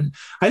job. And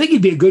I think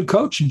he'd be a good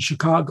coach in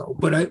Chicago,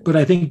 but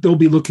I think they'll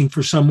be looking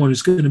for someone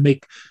who's going to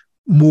make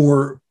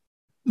more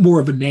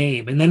of a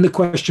name. And then the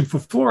question for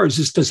Flores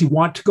is, does he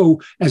want to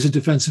go as a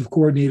defensive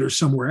coordinator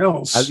somewhere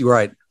else?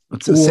 Right.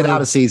 To sit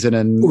out a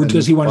season or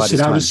does he want to sit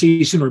out a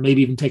season or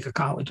maybe even take a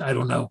college? I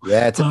don't know.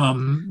 Yeah.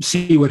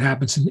 See what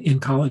happens in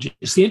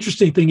colleges. The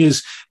interesting thing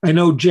is, I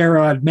know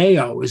Gerard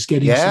Mayo is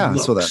getting some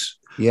looks. I saw that.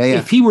 Yeah.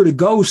 If he were to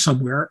go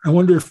somewhere, I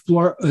wonder if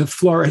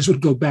Flores would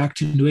go back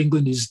to New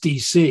England as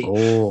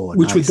DC,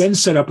 which would then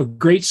set up a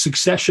great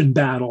succession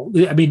battle.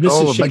 I mean, this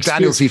is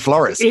McDaniels v.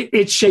 Flores.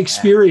 It's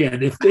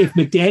Shakespearean. If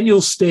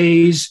McDaniels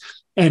stays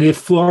and if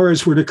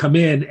Flores were to come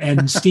in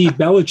and Steve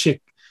Belichick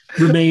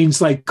remains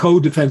like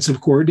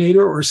co-defensive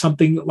coordinator or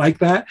something like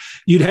that,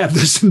 you'd have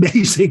this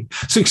amazing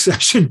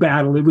succession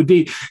battle. It would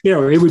be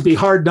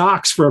hard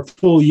knocks for a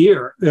full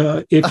year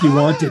if you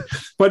wanted.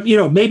 But,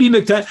 maybe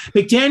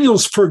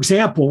McDaniels, for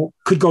example,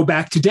 could go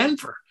back to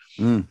Denver.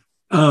 He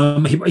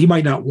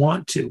might not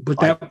want to, but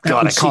that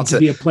would seem to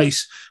be a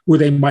place where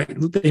they might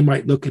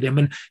look at him.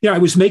 And, I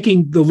was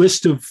making the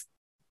list of,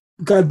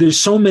 God, there's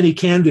so many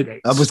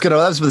candidates. That was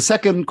the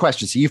second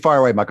question. So you fire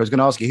away, Mike. I was going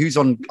to ask you, who's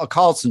on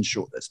Carlson's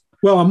shortlist?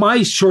 Well, on my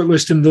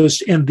shortlist and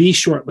the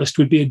shortlist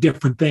would be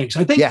different things.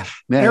 I think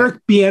Eric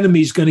Bieniemy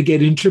is going to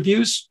get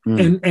interviews,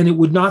 and it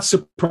would not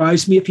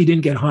surprise me if he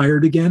didn't get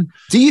hired again.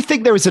 Do you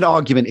think there is an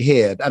argument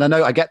here? And I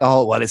know I get the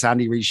whole, it's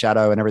Andy Reid's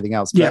shadow and everything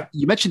else. But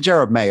you mentioned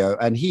Gerard Mayo,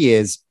 and he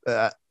is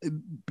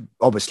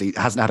obviously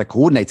hasn't had a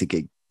coordinator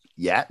gig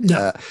yet.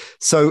 No.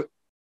 So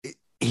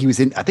he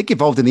was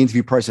involved in the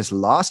interview process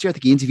last year. I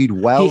think he interviewed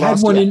well. He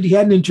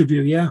had an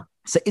interview, yeah.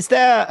 So is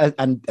there,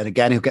 and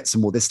again, he'll get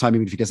some more this time,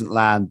 even if he doesn't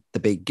land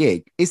the big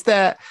gig. Is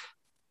there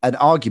an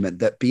argument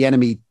that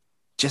Bieniemy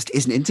just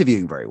isn't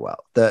interviewing very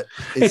well. That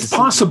it's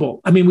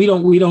possible. I mean, we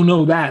don't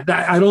know that.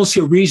 I don't see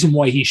a reason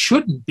why he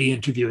shouldn't be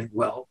interviewing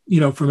well,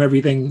 from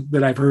everything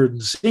that I've heard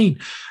and seen.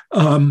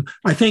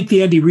 I think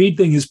the Andy Reid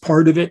thing is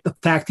part of it. The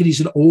fact that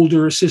he's an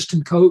older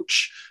assistant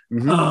coach,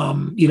 and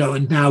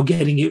now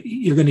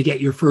you're going to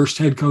get your first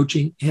head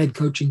coaching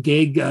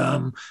gig.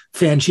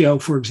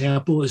 Fangio, for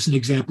example, is an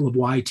example of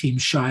why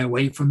teams shy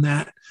away from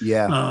that.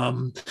 Yeah.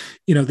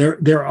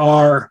 There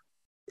are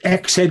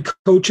ex-head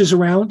coaches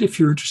around if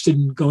you're interested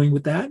in going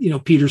with that.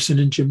 Peterson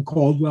and Jim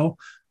Caldwell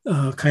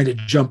kind of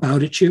jump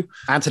out at you.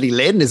 Anthony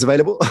Lynn is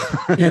available.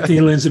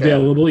 Anthony Lynn's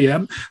available,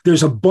 yeah.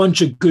 There's a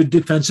bunch of good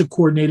defensive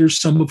coordinators,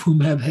 some of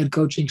whom have head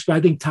coaching. I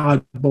think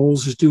Todd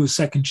Bowles is due a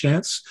second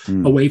chance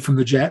away from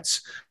the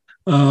Jets.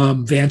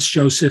 Vance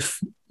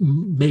Joseph,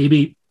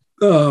 maybe.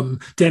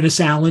 Dennis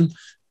Allen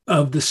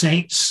of the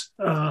Saints.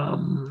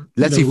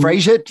 Leslie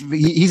Frazier,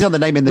 he's on the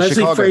name in the Leslie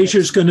Chicago.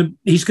 Frazier's going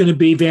to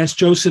be, Vance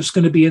Joseph's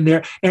going to be in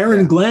there.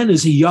 Aaron Glenn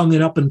is a young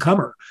and up and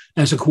comer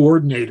as a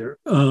coordinator,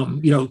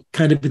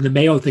 kind of in the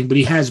Mayo thing, but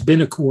he has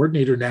been a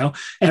coordinator now.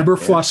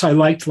 Eberfluss I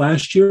liked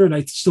last year, and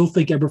I still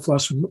think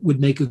Eberfluss would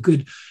make a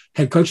good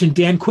head coach. And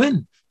Dan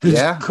Quinn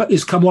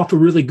has come off a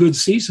really good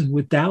season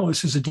with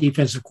Dallas as a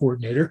defensive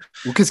coordinator.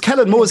 Well, because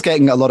Kellen Moore's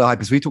getting a lot of hype,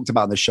 as we talked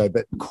about on the show,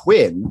 but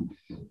Quinn,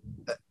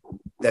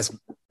 has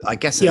had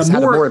a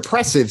more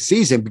impressive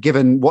season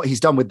given what he's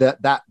done with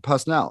that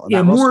personnel.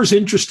 Moore's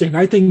interesting.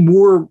 I think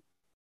Moore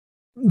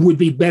would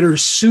be better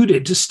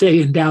suited to stay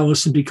in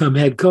Dallas and become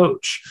head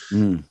coach.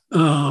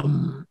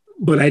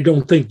 But I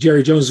don't think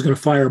Jerry Jones is going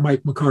to fire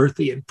Mike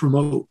McCarthy and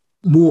promote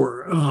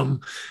Moore.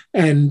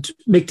 And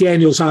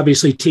McDaniels,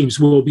 obviously, teams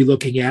will be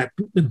looking at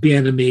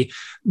Bieniemy.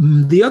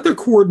 The other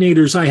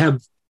coordinators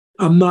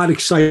I'm not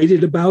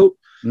excited about.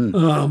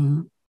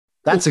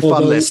 That's a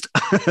fun list.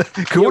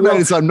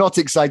 Coordinators I'm not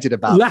excited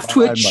about.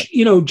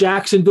 Leftwich,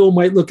 Jacksonville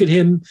might look at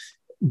him,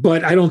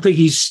 but I don't think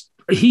he's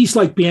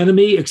like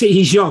Bieniemy.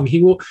 He's young.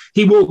 He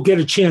will get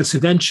a chance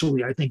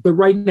eventually, I think. But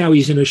right now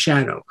he's in a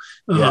shadow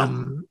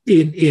in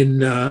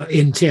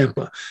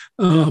Tampa.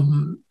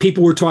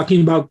 People were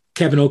talking about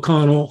Kevin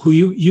O'Connell, who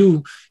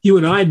you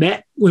and I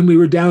met when we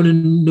were down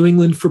in New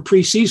England for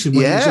preseason,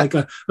 when he was like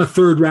a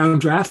third-round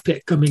draft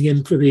pick coming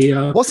in for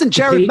the wasn't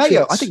Jared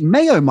Mayo? I think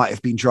Mayo might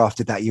have been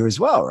drafted that year as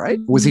well, right?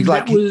 Was he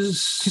like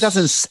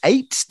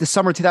 2008, the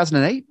summer of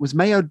 2008? Was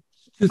Mayo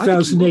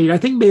 2008? I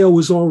think Mayo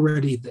was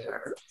already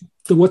there.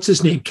 What's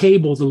his name?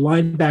 Cable, the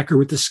linebacker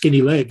with the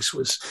skinny legs,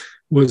 was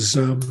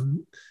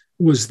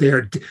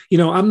there.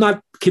 I'm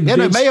not convinced.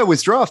 Yeah, no, Mayo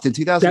was drafted in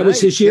 2008. That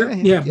was his year?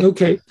 Yeah.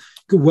 Okay.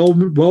 Well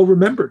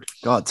remembered.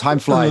 God, time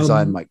flies,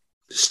 Iron Mike.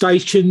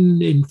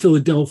 Steichen in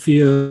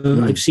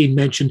Philadelphia, I've seen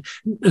mentioned.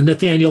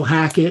 Nathaniel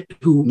Hackett,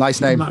 who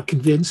nice name. I'm not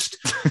convinced.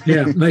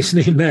 Yeah, nice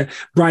name that.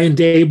 Brian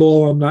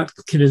Daboll, I'm not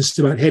convinced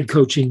about head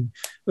coaching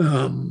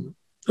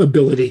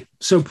ability.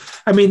 So,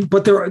 I mean,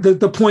 but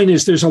the point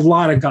is there's a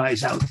lot of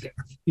guys out there,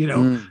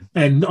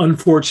 and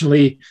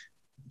unfortunately,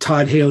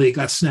 Todd Haley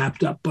got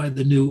snapped up by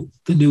the new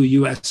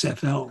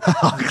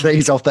USFL.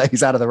 He's off there.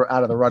 He's out of the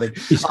running.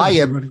 I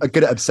am a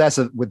good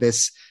obsessive with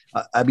this.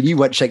 I mean, you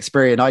went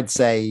Shakespearean. I'd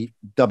say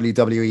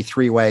WWE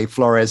three-way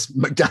Flores,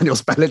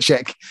 McDaniels,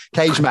 Belichick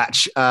cage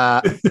match,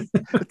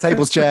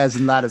 tables, chairs,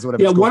 and ladders.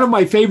 Whatever. Yeah, one of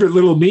my favorite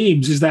little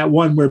memes is that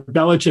one where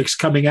Belichick's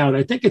coming out.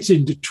 I think it's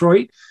in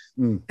Detroit,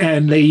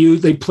 and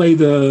they play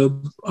the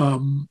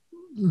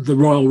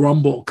Royal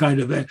Rumble kind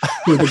of where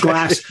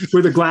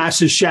the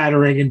glass is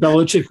shattering and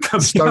Belichick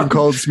comes Stone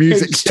Cold's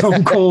music.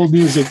 Stone Cold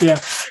music. Yeah.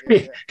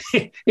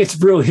 It's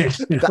brilliant.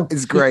 That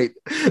is great.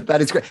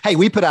 Hey,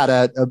 we put out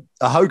a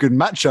Hogan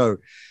Macho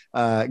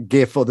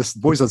gear for this.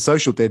 Boys on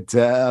Social did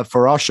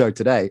for our show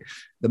today,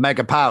 the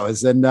Mega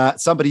Powers. And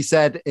somebody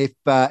said I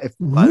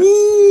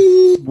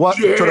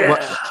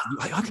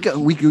think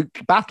we could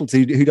battle to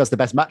who does the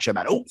best macho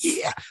man. Oh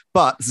yeah.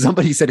 But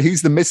somebody said,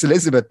 who's the Miss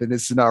Elizabeth in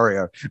this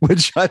scenario,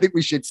 which I think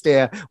we should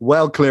steer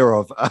well clear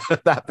of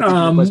that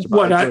particular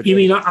question. You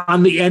mean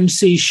on the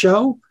MC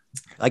show?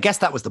 I guess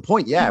that was the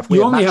point. Yeah. If we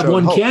only have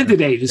one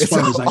candidate, as far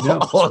as I know.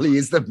 Ollie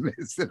is the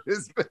Miss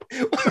Elizabeth.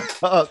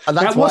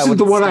 That wasn't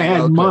the one I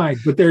had in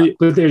mind, but there you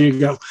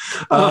go.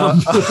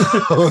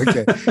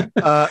 Okay.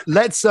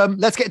 Let's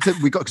get to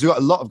because we've got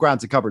a lot of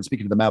ground to cover. And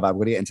speaking of the mailbag, we're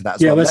going to get into that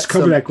as well. Let's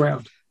cover that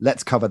ground.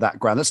 Let's cover that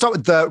ground. Let's start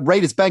with the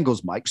Raiders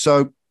Bengals, Mike.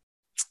 So,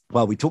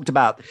 we talked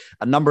about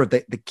a number of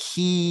the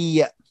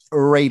key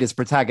Raiders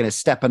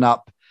protagonists stepping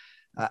up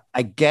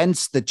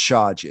against the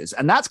Chargers.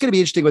 And that's going to be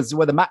interesting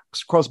whether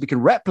Max Crosby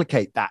can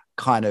replicate that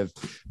kind of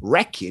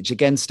wreckage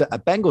against a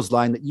Bengals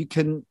line that you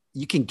can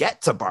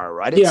get to Burrow,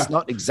 right? It's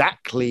not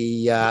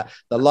exactly the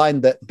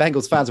line that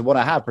Bengals fans would want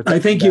to have. I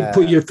think you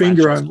put your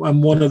finger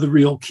on one of the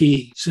real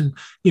keys. And,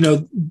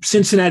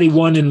 Cincinnati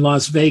won in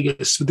Las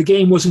Vegas, but the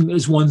game wasn't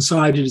as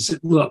one-sided as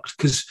it looked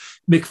because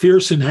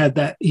McPherson had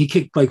that. He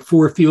kicked like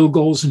 4 field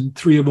goals and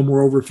 3 of them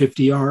were over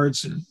 50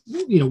 yards. And,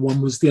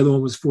 the other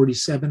one was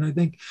 47, I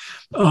think.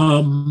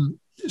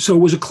 So it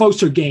was a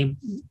closer game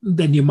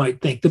than you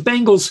might think. The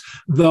Bengals,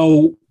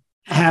 though,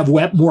 have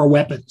more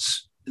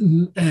weapons.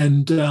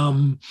 And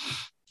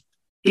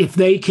if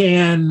they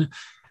can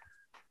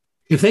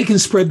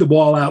spread the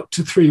ball out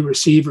to three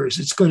receivers,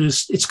 it's going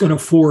to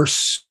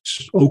force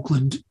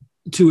Oakland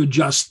to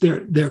adjust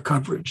their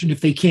coverage. And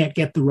if they can't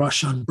get the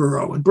rush on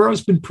Burrow, and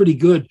Burrow's been pretty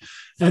good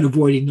at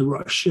avoiding the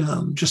rush,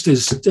 just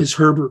as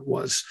Herbert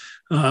was.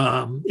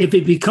 If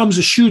it becomes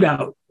a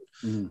shootout,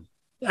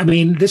 I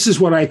mean, this is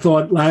what I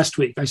thought last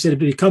week. I said,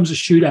 if it becomes a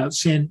shootout,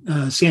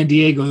 San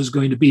Diego is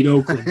going to beat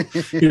Oakland,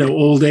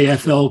 old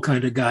AFL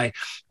kind of guy.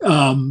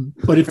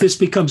 But if this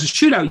becomes a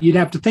shootout, you'd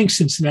have to think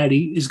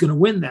Cincinnati is going to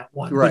win that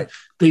one. Right. But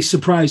they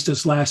surprised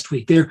us last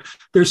week. They're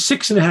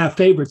 6.5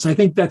 favorites. I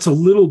think that's a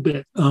little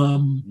bit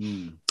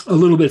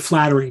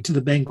flattering to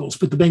the Bengals,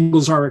 but the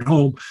Bengals are at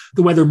home.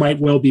 The weather might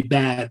well be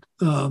bad.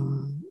 I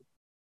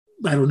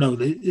don't know.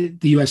 The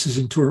U.S. is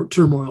in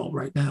turmoil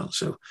right now,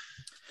 so.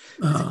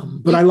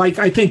 But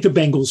I think the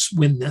Bengals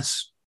win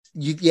this.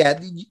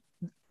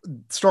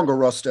 Stronger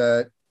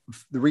roster.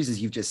 The reasons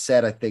you've just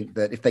said, I think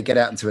that if they get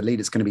out into a lead,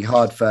 it's going to be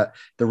hard for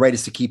the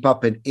Raiders to keep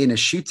up in a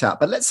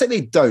shootout. But let's say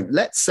they don't.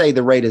 Let's say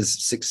the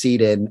Raiders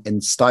succeed in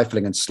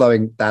stifling and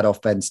slowing that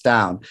offense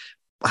down.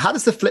 How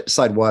does the flip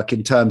side work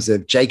in terms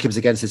of Jacobs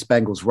against this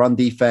Bengals run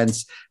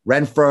defense?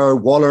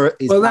 Renfro, Waller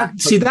is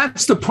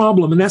that's the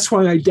problem, and that's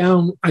why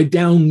I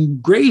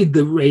downgrade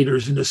the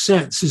Raiders in a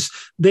sense. Is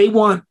they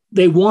want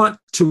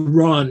to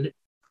run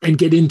and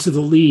get into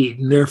the lead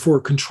and therefore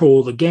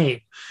control the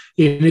game.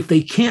 And if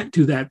they can't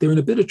do that, they're in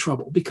a bit of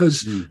trouble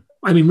because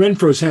I mean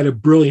Renfro's had a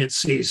brilliant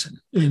season,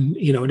 and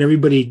and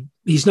everybody,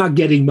 he's not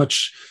getting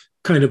much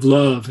kind of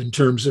love in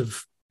terms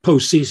of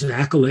postseason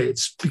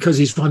accolades because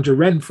he's Hunter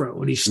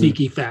Renfro and he's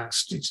sneaky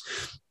fast.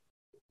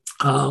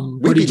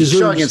 But he deserves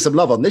showing him some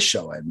love on this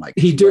show, Mike.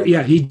 He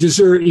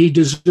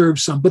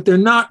deserves some, but they're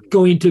not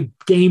going to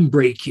game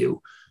break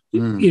you,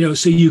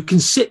 so you can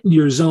sit in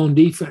your zone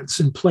defense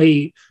and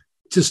play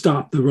to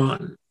stop the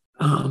run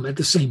at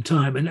the same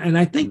time. And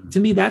I think to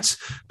me that's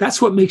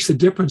what makes the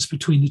difference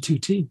between the two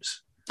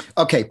teams.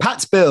 Okay,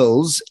 Pat's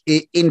Bills,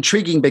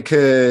 intriguing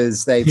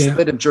because they've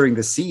split them during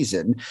the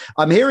season.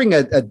 I'm hearing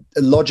a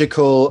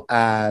logical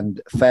and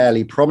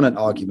fairly prominent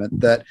argument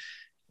that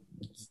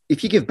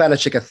if you give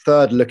Belichick a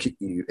third look at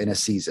you in a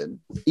season,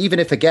 even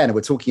if, again,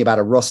 we're talking about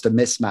a roster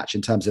mismatch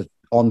in terms of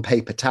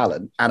on-paper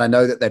talent, and I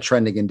know that they're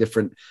trending in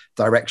different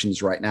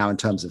directions right now in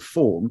terms of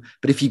form,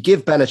 but if you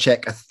give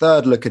Belichick a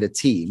third look at a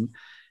team,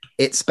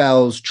 it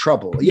spells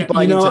trouble. Are you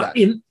buying into that?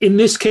 In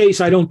this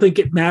case, I don't think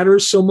it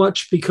matters so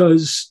much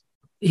because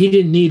he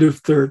didn't need a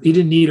third. He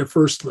didn't need a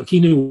first look.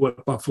 He knew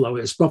what Buffalo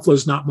is.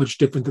 Buffalo's not much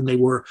different than they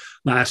were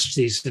last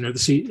season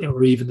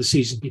or even the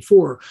season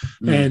before.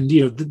 And,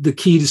 the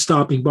key to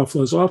stopping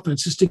Buffalo's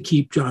offense is to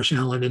keep Josh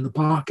Allen in the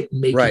pocket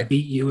and make him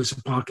beat you as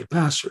a pocket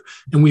passer.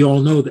 And we all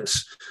know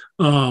this.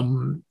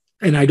 And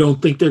I don't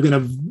think they're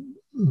going to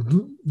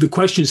 – the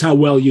question is how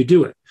well you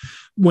do it.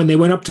 When they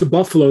went up to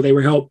Buffalo, they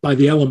were helped by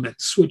the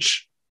elements,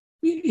 which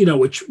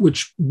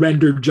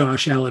rendered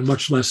Josh Allen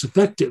much less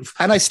effective.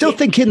 And I still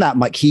think in that,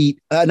 Mike,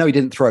 I know he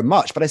didn't throw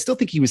much, but I still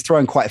think he was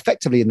throwing quite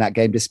effectively in that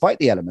game, despite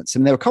the elements.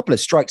 And there were a couple of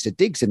strikes to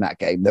Diggs in that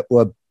game that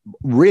were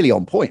really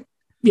on point.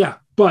 Yeah,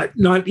 but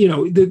not,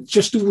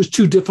 it was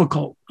too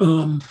difficult.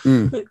 And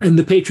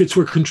the Patriots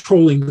were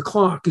controlling the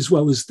clock as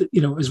well as the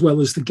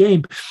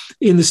game.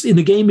 In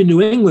the game in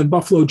New England,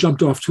 Buffalo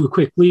jumped off to a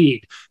quick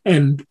lead.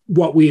 And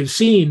what we have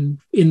seen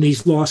in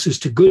these losses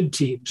to good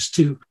teams,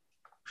 to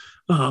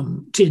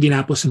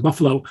Indianapolis and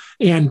Buffalo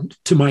and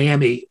to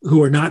Miami,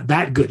 who are not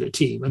that good a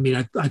team. I mean,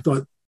 I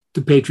thought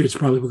the Patriots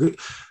probably were good.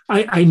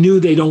 I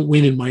knew they don't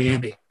win in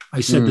Miami. I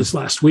said this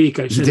last week.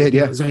 I said, you did,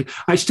 yeah.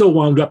 I still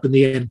wound up in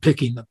the end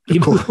picking them,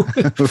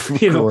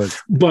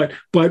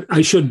 but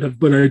I shouldn't have,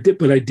 but I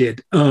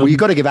did. Well, you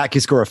got to give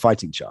Akiscore a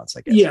fighting chance,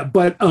 I guess. Yeah.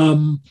 But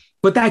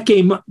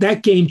that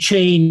game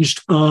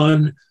changed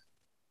on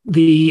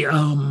the,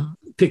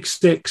 pick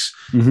six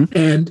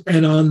and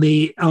on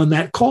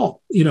that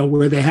call,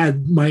 where they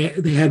had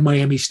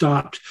Miami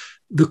stopped.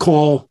 The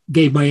call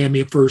gave Miami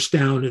a first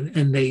down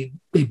and they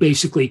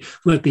basically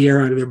let the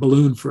air out of their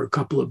balloon for a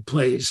couple of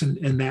plays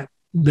and that.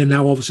 Then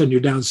now all of a sudden you're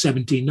down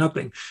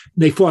 17-0.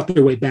 They fought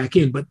their way back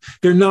in, but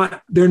they're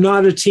not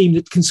a team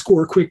that can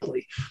score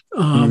quickly.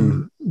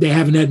 They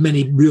haven't had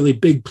many really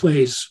big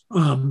plays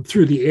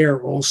through the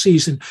air all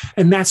season.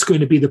 And that's going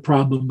to be the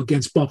problem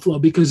against Buffalo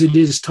because it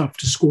is tough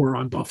to score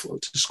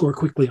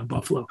quickly on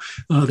Buffalo.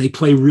 They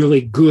play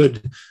really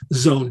good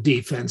zone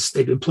defense.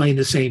 They've been playing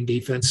the same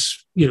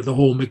defense, the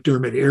whole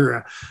McDermott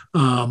era.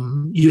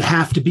 You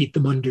have to beat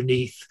them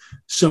underneath.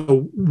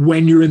 So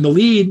when you're in the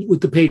lead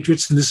with the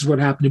Patriots, and this is what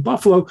happened in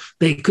Buffalo,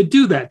 they could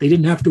do that. They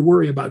didn't have to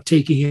worry about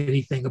taking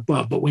anything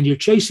above. But when you're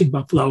chasing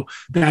Buffalo,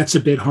 that's a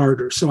bit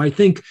harder. So I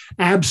think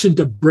absent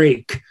a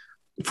break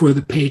for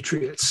the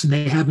Patriots, and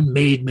they haven't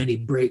made many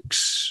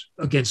breaks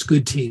against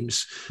good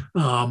teams,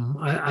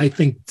 I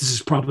think this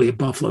is probably a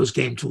Buffalo's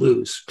game to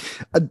lose.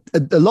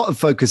 A lot of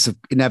focus,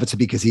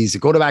 inevitably, because he's a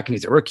quarterback and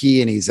he's a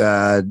rookie and he's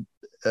a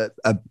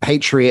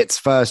Patriots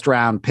first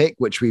round pick,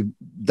 which we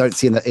don't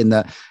see in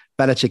the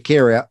Belichick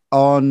era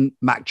on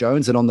Mac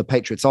Jones and on the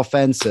Patriots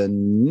offense,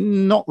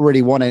 and not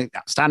really one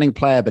outstanding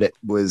player, but it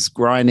was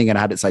grinding and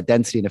had its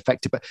identity and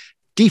effective. But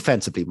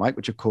defensively, Mike,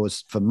 which of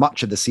course for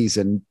much of the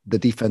season, the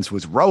defense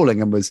was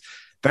rolling and was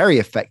very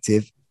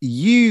effective.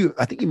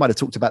 I think you might have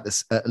talked about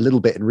this a little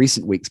bit in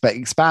recent weeks, but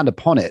expand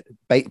upon it,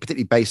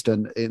 particularly based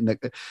on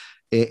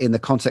in the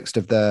context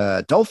of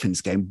the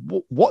Dolphins game.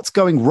 What's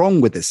going wrong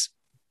with this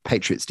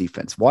Patriots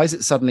defense? Why is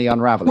it suddenly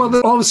unraveling?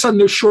 Well, all of a sudden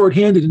they're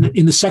shorthanded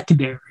in the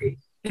secondary,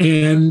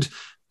 and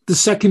the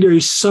secondary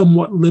is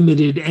somewhat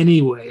limited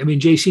anyway. I mean,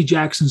 J.C.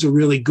 Jackson's a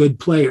really good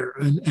player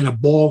and a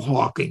ball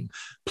hawking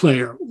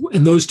player,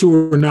 and those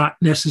two are not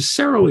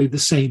necessarily the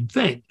same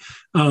thing.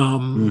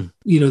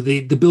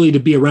 The ability to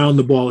be around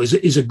the ball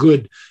is a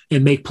good,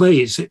 and make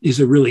plays is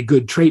a really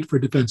good trait for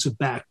a defensive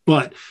back.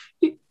 But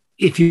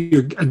if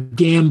you're a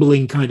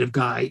gambling kind of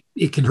guy,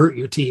 it can hurt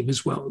your team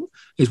as well,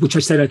 which I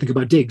said, I think,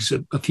 about Diggs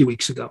a few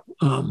weeks ago.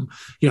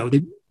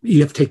 You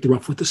have to take the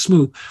rough with the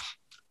smooth.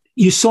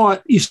 You saw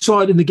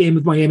it in the game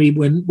with Miami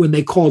when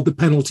they called the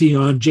penalty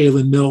on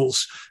Jalen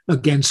Mills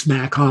against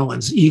Mac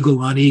Hollins, eagle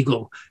on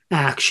eagle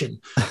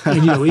action.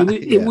 And,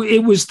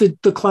 it was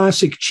the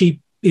classic cheap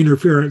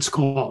interference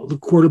call. The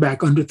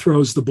quarterback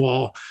underthrows the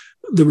ball.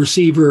 The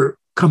receiver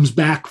comes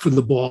back for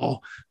the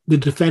ball. The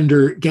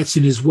defender gets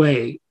in his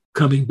way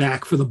coming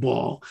back for the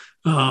ball.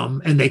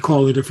 And they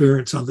call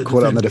interference on the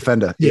defender. On the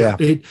defender. Yeah.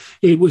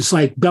 It was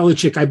like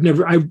Belichick. I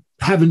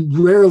haven't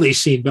rarely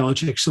seen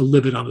Belichick so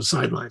livid on the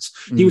sidelines.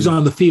 He was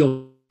on the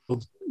field,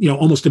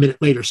 almost a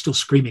minute later, still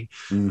screaming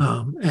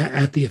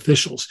at the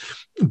officials.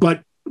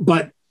 But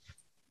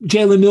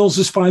Jalen Mills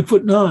is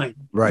 5'9".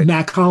 Right.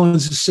 Mac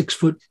Hollins is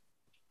 6'4",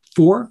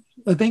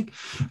 I think.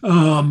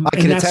 I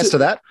can attest to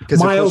that.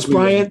 Miles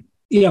Bryant.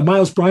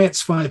 Miles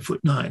Bryant's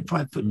 5'9",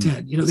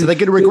 5'10". So they're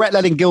going to regret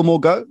letting Gilmore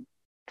go?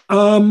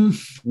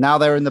 Now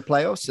they're in the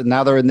playoffs and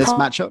now they're in this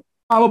matchup?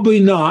 Probably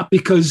not,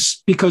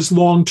 because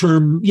long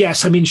term,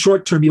 yes. I mean,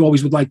 short term, you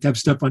always would like to have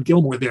Stephon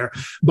Gilmore there,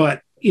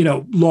 but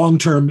long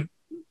term,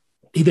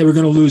 they were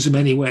going to lose him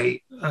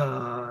anyway.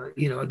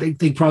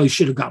 They probably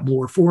should have got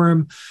more for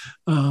him,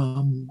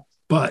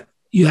 but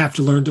you have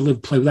to learn to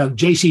play without him.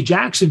 J.C.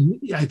 Jackson,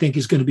 I think,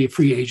 is going to be a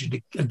free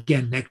agent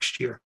again next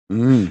year,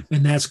 and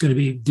that's going to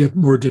be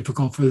more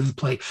difficult for them to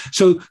play.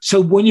 So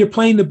when you're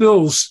playing the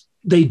Bills,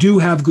 they do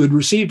have good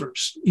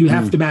receivers. You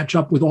have to match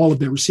up with all of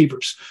their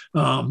receivers,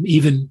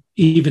 even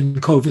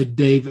COVID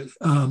David,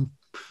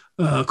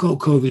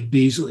 COVID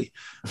Beasley.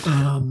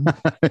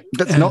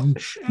 That's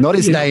not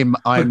his name.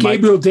 But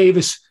Gabriel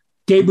Davis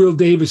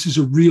is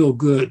a real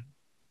good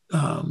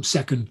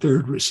second,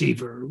 third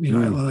receiver. I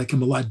like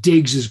him a lot.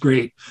 Diggs is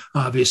great,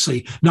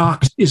 obviously.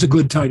 Knox is a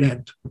good tight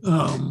end.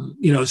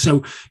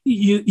 So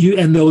you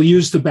and they'll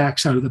use the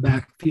backside of the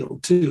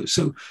backfield too.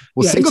 So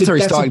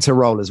Singletary's starting to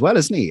roll as well,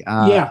 isn't he?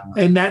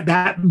 And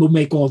that will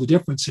make all the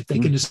difference if they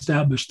can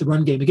establish the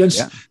run game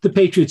against the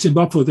Patriots in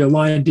Buffalo. Their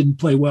line didn't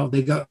play well.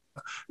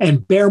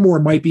 And Barrymore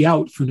might be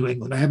out for New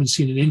England. I haven't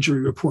seen an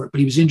injury report, but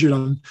he was injured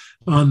on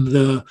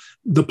the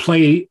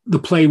play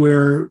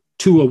where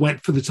Tua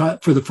went for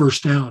the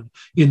first down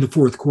in the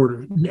fourth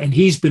quarter. And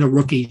he's been a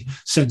rookie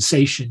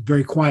sensation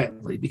very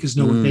quietly because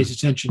no one pays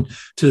attention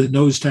to the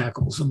nose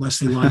tackles unless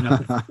they line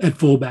up at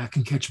fullback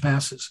and catch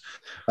passes.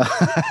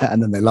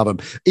 And then they love him.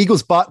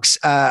 Eagles Bucks,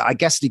 I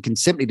guess you can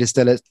simply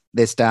distill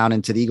this down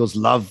into the Eagles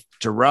love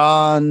to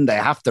run. They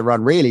have to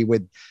run really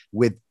with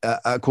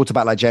a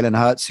quarterback like Jalen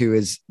Hurts, who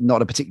is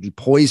not a particularly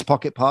poised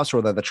pocket passer,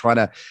 although they're trying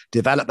to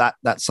develop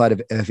that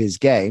side of his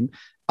game,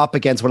 up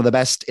against one of the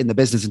best in the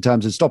business in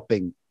terms of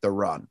stopping the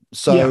run.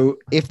 So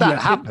if that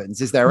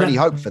happens, is there any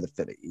hope for the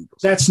Philly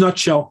Eagles? That's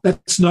nutshell. I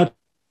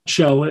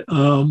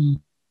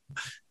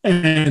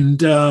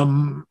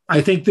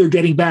think they're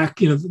getting back,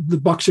 the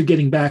Bucs are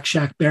getting back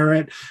Shaq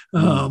Barrett.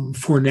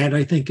 Fournette,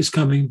 I think, is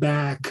coming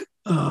back.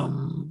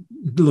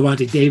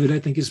 Levante David, I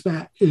think, is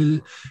back.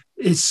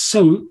 It's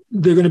so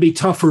they're going to be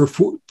tougher.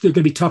 They're going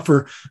to be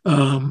tougher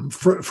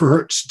for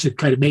Hurts to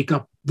kind of make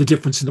up the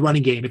difference in the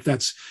running game if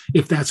that's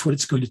what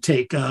it's going to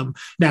take.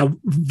 Now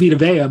Vita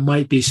Vea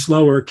might be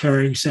slower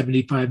carrying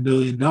 $75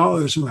 million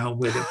around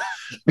with him.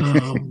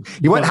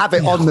 You won't have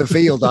it on the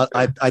field,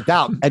 I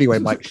doubt. Anyway,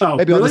 Mike,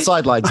 maybe on the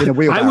sidelines in a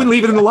wheelbarrow. I wouldn't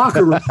leave it in the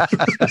locker room.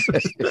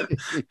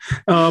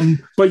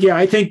 But yeah,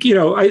 I think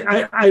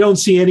I don't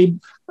see any.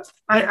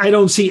 I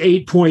don't see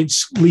 8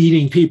 points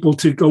leading people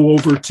to go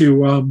over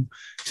to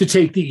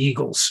take the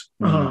Eagles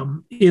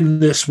in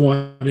this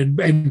one,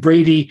 and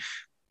Brady,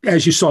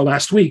 as you saw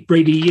last week,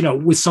 Brady,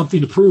 with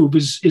something to prove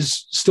is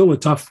still a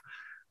tough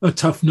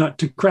nut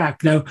to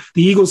crack. Now,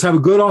 the Eagles have a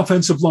good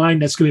offensive line.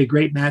 That's going to be a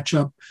great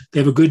matchup.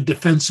 They have a good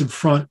defensive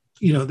front.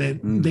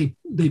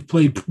 They've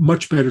played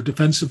much better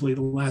defensively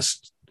the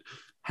last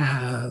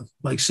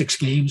 6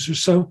 games or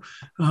so,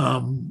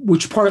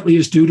 which partly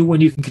is due to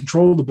when you can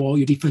control the ball,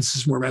 your defense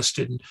is more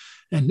rested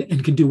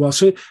and can do well.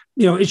 So,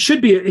 it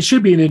should be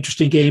an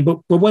interesting game. But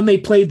when they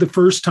played the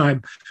first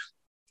time,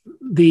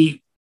 the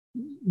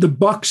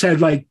Bucs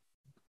had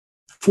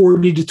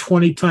 40 to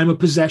 20 time of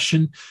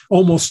possession,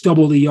 almost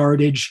double the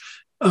yardage.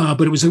 but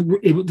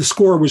the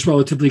score was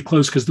relatively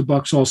close because the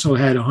Bucks also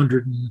had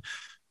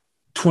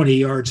 120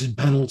 yards in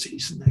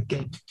penalties in that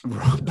game.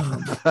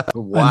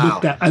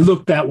 Wow. I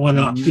looked that one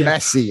up.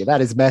 Messy. Yeah.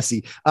 That is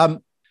messy. All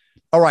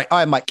right. All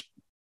right, Mike.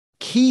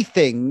 Key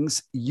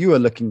things you are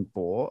looking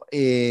for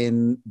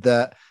in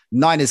the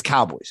Niners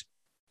Cowboys.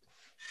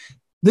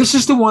 This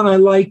is the one I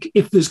like.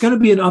 If there's going to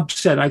be an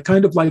upset, I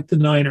kind of like the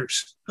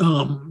Niners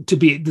to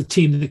be the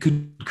team that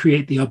could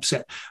create the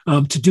upset.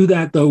 To do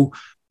that, though,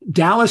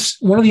 Dallas,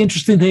 one of the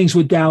interesting things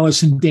with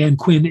Dallas and Dan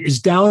Quinn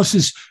is Dallas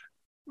is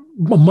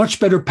a much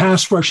better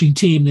pass rushing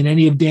team than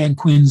any of Dan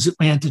Quinn's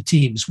Atlanta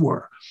teams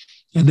were.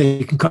 And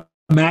they can come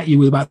at you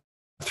with about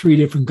 3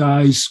 different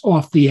guys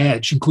off the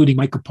edge, including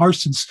Micah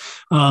Parsons.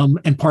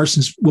 And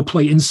Parsons will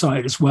play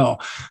inside as well.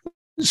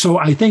 So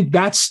I think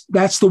that's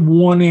the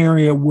one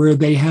area where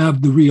they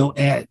have the real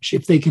edge.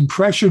 If they can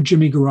pressure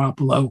Jimmy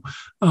Garoppolo,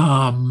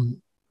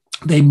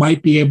 they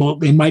might be able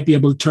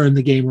to turn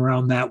the game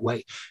around that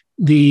way.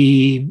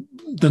 The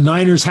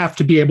Niners have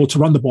to be able to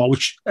run the ball,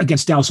 which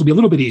against Dallas will be a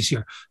little bit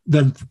easier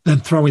than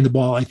throwing the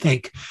ball, I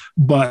think.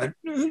 But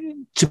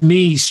to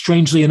me,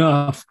 strangely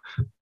enough,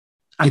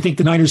 I think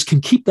the Niners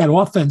can keep that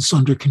offense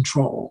under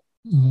control,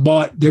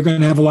 but they're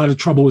going to have a lot of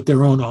trouble with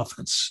their own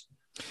offense.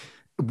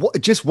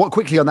 What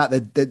quickly on that,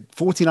 the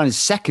 49ers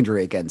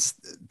secondary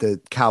against the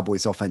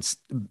Cowboys offense,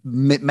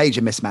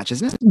 major mismatch,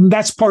 isn't it?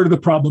 That's part of the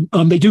problem.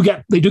 They do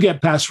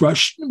get pass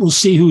rush. We'll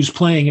see who's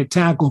playing at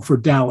tackle for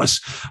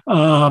Dallas.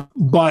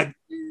 But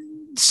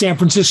San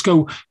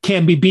Francisco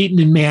can be beaten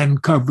in man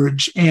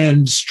coverage.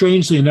 And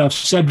strangely enough,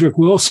 Cedric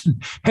Wilson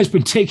has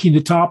been taking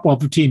the top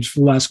off of teams for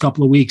the last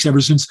couple of weeks,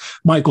 ever since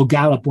Michael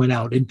Gallup went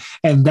out.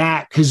 And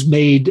that has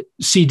made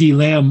CD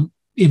Lamb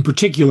in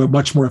particular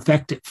much more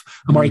effective.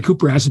 Amari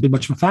Cooper hasn't been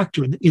much of a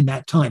factor in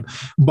that time.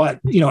 But,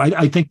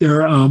 I think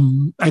they're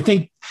I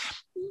think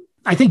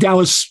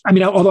Dallas,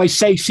 although I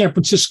say San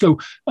Francisco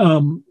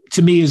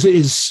to me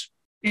is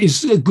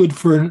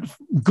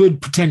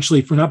good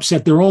potentially for an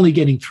upset. They're only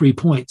getting 3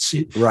 points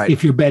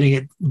if you're betting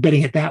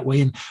it that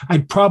way. And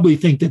I'd probably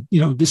think that,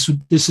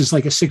 this is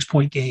like a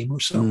 6-point game or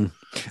so.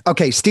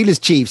 Okay. Steelers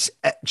Chiefs.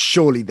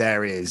 Surely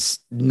there is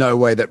no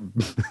way that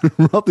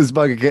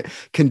Roethlisberger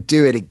can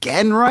do it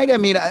again, right? I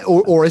mean,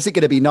 or is it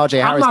going to be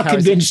Najee Harris?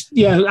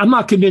 I'm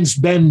not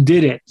convinced Ben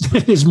did it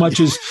as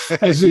much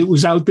as it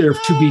was out there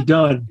to be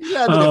done.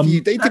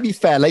 To be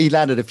fair, he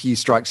landed a few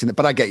strikes in it,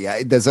 but I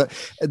get there's a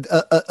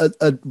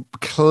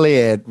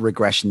clear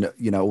regression,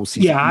 all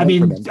season. Yeah,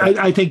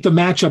 I think the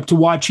matchup to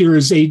watch here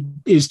is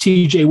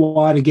TJ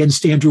Watt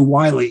against Andrew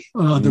Wiley,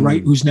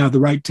 who's now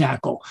the right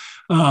tackle.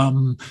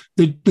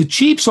 The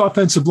Chiefs'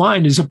 offensive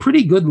line is a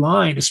pretty good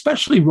line,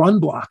 especially run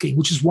blocking,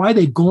 which is why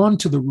they've gone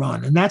to the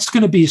run, and that's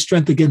going to be a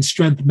strength against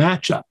strength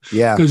matchup.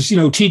 Yeah, because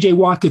TJ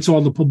Watt gets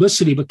all the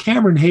publicity, but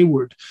Cameron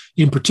Hayward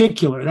in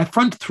particular, that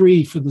front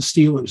three for the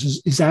Steelers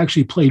is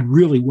actually played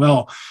really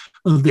well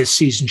this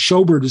season.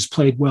 Schobert has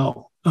played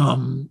well.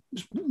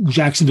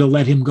 Jacksonville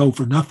let him go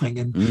for nothing,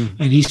 and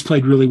he's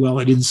played really well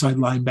at inside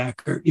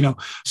linebacker.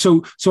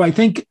 So I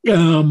think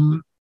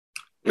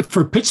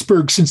for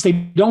Pittsburgh, since they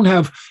don't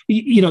have,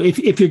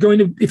 if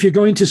you're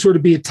going to sort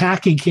of be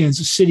attacking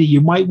Kansas City, you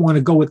might want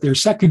to go with their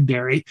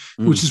secondary,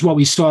 which is what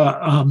we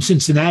saw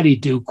Cincinnati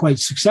do quite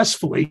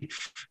successfully.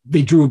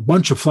 They drew a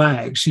bunch of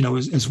flags,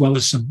 as well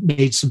as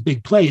made some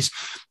big plays.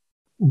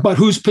 But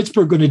who's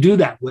Pittsburgh going to do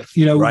that with?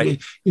 Right.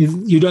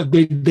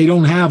 They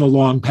don't have a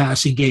long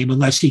passing game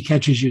unless he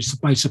catches you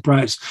by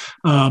surprise.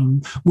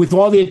 With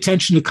all the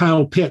attention to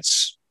Kyle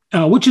Pitts,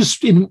 which is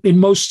in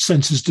most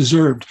senses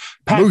deserved.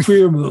 Pat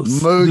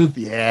Freiermuth,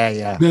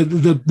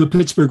 the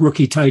Pittsburgh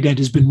rookie tight end,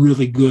 has been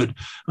really good,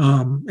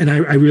 and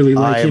I really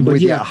like him. But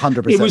 100%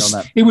 on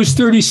that. It was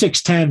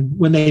 36-10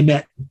 when they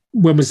met.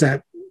 When was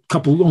that?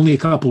 Only a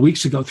couple of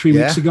weeks ago, 3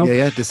 weeks ago.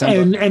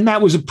 December. And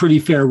that was a pretty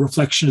fair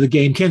reflection of the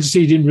game. Kansas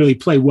City didn't really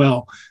play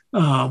well.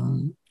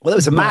 Well, it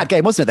was a mad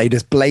game, wasn't it? They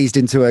just blazed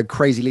into a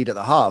crazy lead at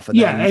the half.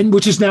 And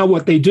which is now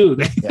what they do.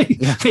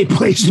 They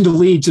blaze into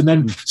leads and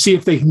then see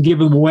if they can give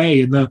them away.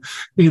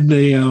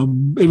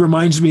 It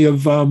reminds me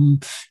of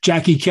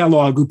Jackie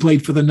Kellogg, who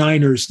played for the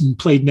Niners and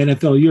played in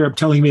NFL Europe,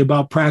 telling me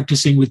about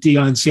practicing with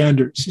Deion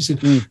Sanders. He said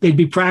they'd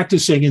be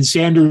practicing and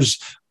Sanders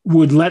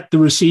would let the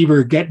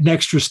receiver get an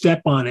extra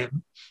step on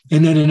him.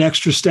 And then an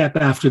extra step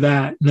after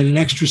that, and then an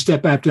extra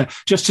step after that,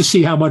 just to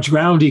see how much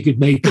ground he could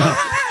make up.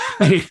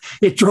 And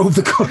it drove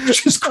the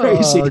coaches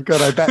crazy. Oh, God,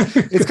 I bet.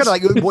 It's kind of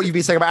like what you've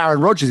been saying about Aaron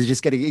Rodgers. He's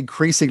just getting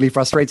increasingly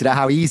frustrated at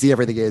how easy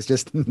everything is,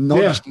 just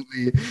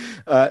nonchalantly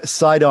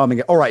side-arming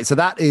it. All right, so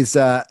that is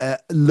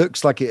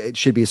looks like it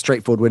should be a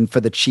straightforward win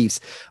for the Chiefs.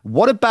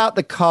 What about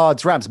the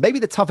Cards-Rams? Maybe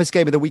the toughest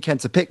game of the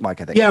weekend to pick,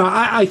 Mike, I think. Yeah,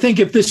 I think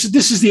if this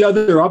is the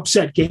other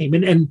upset game.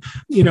 And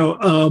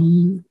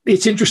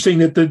it's interesting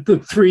that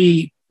the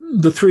three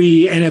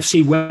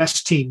NFC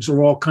West teams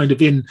are all kind of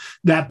in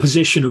that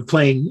position of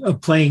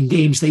playing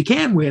games they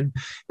can win.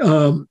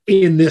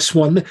 In this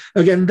one,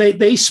 again,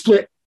 they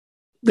split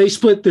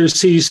their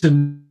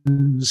season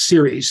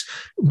series.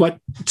 But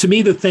to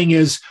me, the thing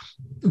is,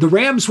 the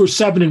Rams were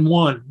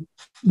 7-1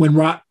 when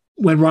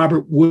when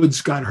Robert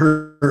Woods got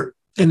hurt,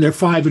 and they're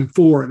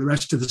 5-4 the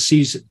rest of the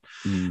season.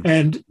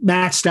 And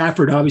Matt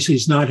Stafford obviously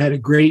has not had a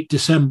great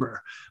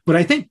December, but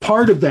I think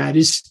part of that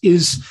is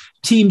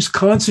teams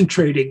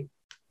concentrating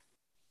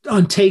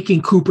on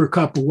taking Cooper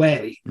Kupp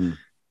away.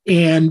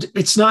 And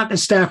it's not that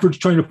Stafford's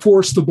trying to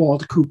force the ball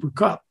to Cooper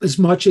Kupp as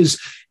much as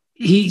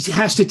he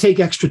has to take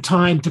extra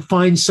time to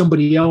find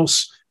somebody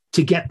else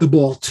to get the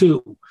ball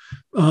to.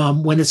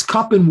 When it's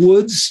Kupp and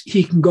Woods,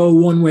 he can go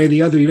one way or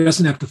the other. He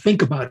doesn't have to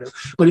think about it.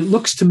 But it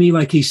looks to me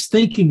like he's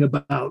thinking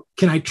about,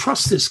 can I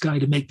trust this guy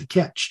to make the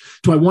catch?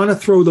 Do I want to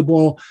throw the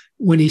ball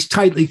when he's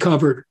tightly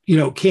covered?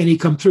 Can he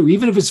come through?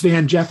 Even if it's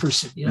Van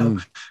Jefferson,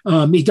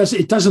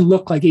 it doesn't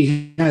look like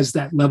he has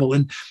that level.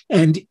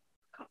 And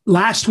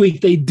last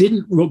week, they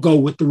didn't go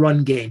with the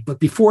run game. But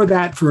before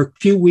that, for a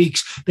few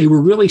weeks, they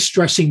were really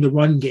stressing the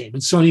run game.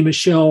 And Sonny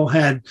Michel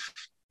had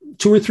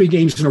 2 or 3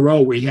 games in a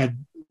row where he had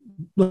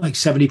like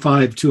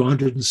 75 to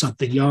 100 and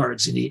something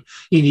yards in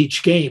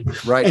each game.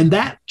 Right. And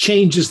that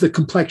changes the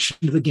complexion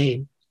of the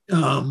game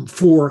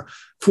for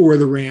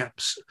the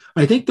Rams.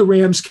 I think the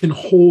Rams can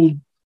hold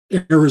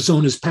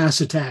Arizona's pass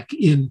attack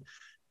in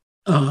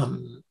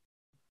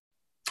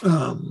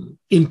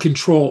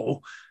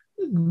control.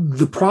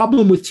 The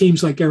problem with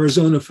teams like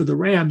Arizona for the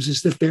Rams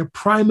is that their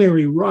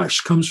primary rush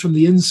comes from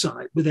the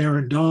inside with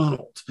Aaron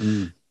Donald.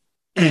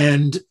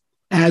 And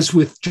as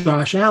with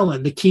Josh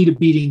Allen, the key to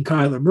beating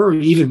Kyler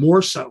Murray, even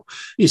more so,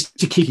 is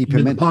to keep him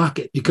in the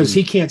pocket, because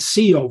he can't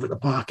see over the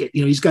pocket.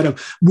 He's got to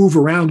move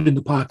around in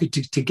the pocket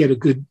to get a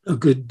good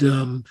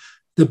the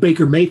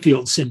Baker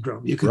Mayfield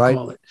syndrome, you could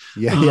call it.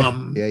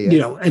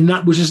 And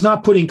not, which is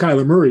not putting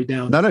Kyler Murray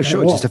down. No,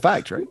 sure, it's just a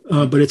fact, right?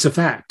 But it's a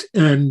fact,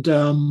 and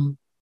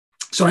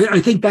so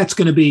I think that's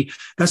going to be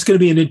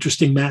an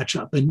interesting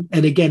matchup.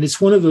 And again, it's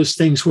one of those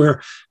things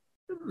where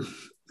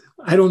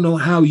I don't know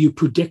how you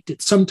predict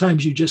it.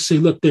 Sometimes you just say,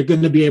 look, they're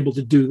going to be able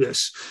to do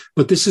this.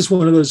 But this is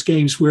one of those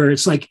games where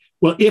it's like,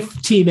 well, if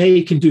team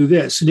A can do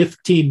this and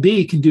if team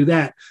B can do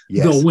that,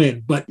 they'll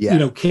win. But,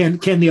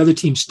 can the other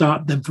team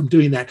stop them from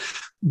doing that?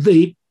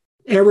 The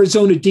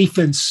Arizona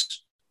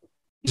defense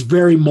is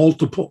very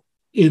multiple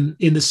in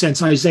the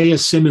sense Isaiah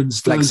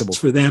Simmons does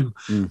for them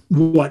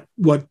what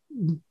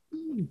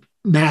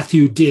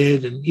Matthew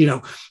did, and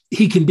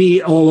he can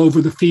be all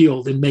over the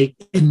field and make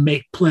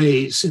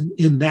plays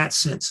in that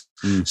sense.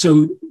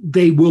 So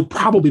they will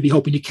probably be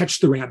hoping to catch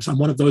the Rams on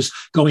one of those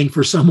going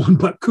for someone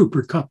but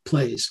Cooper Kupp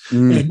plays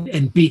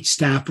and beat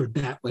Stafford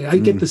that way. I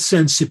get the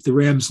sense if the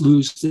Rams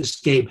lose this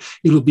game,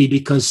 it'll be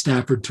because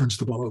Stafford turns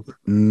the ball over.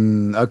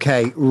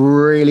 Okay,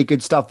 really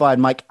good stuff,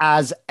 Mike,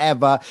 as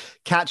ever.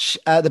 Catch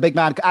the big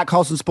man at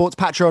Carlson Sports,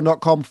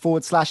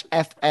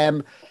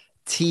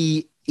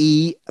 patreon.com/FMT.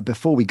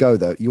 Before we go,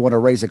 though, you want to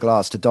raise a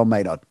glass to Don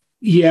Maynard.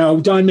 Yeah,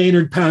 Don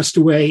Maynard passed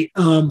away.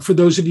 For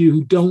those of you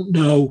who don't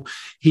know,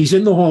 he's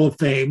in the Hall of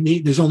Fame.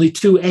 There's only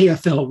 2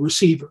 AFL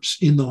receivers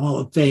in the Hall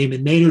of Fame,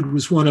 and Maynard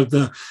was one of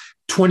the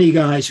 20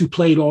 guys who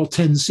played all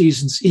 10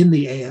 seasons in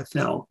the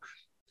AFL.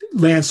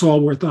 Lance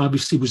Allworth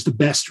obviously was the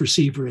best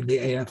receiver in the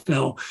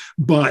AFL,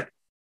 but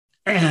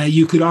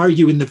you could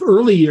argue in the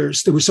early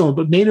years there was someone,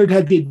 but Maynard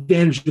had the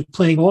advantage of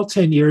playing all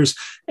 10 years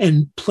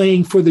and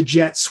playing for the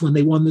Jets when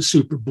they won the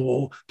Super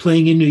Bowl,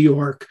 playing in New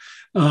York.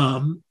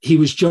 He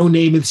was Joe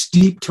Namath's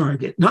deep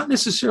target, not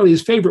necessarily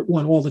his favorite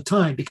one all the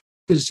time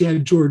because he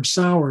had George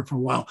Sauer for a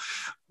while,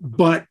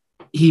 but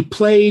he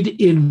played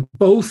in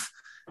both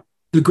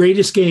the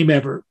greatest game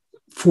ever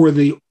for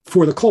the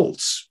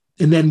Colts.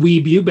 And then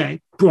Weeb Eubank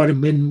brought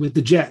him in with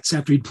the Jets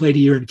after he'd played a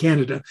year in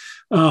Canada.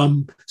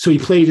 So he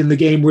played in the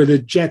game where the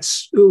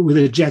Jets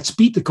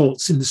beat the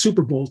Colts in the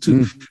Super Bowl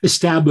to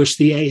establish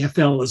the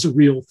AFL as a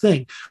real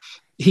thing.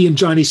 He and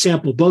Johnny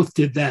Sample both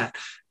did that.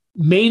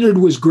 Maynard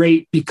was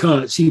great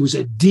because he was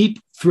a deep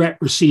threat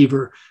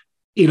receiver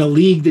in a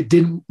league that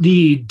didn't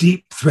need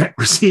deep threat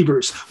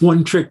receivers,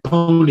 one-trick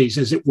ponies,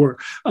 as it were.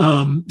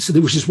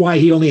 Which is why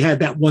he only had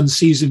that one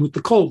season with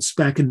the Colts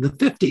back in the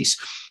 50s.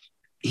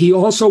 He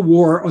also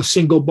wore a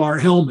single bar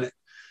helmet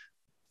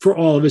for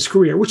all of his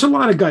career, which a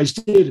lot of guys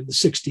did in the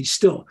 60s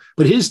still,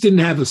 but his didn't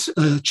have a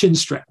chin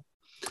strap.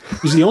 He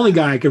was the only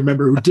guy I can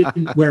remember who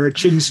didn't wear a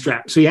chin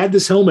strap. So he had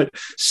this helmet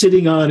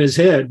sitting on his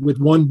head with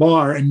one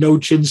bar and no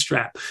chin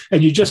strap.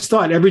 And you just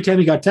thought every time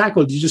he got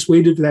tackled, you just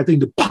waited for that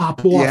thing to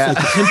pop off like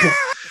a pimple.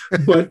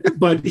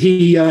 But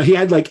he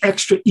had like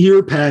extra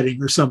ear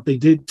padding or something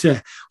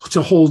to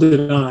hold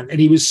it on. And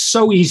he was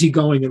so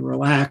easygoing and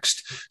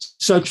relaxed,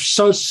 so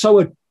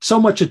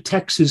much a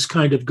Texas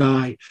kind of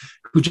guy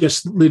who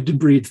just lived and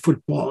breathed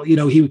football.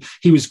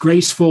 He was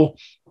graceful,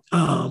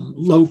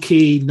 low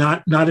key,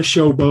 not a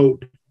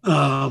showboat,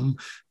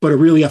 but a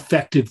really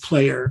effective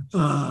player.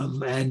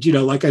 And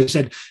like I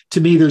said,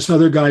 to me, there's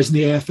other guys in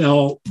the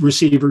AFL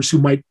receivers who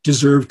might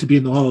deserve to be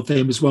in the Hall of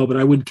Fame as well, but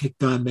I wouldn't kick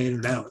Don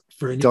Maynard out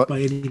by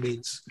any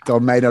means.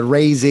 Don Maynard,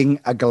 raising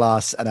a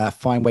glass, and a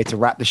fine way to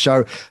wrap the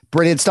show.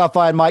 Brilliant stuff,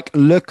 Iron Mike.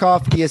 Look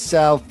after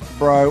yourself,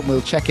 bro.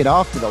 We'll check it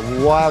after the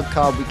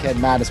Wildcard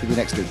Weekend Madness with you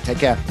next week. Take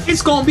care.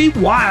 It's going to be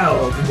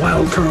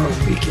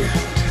Wildcard Weekend.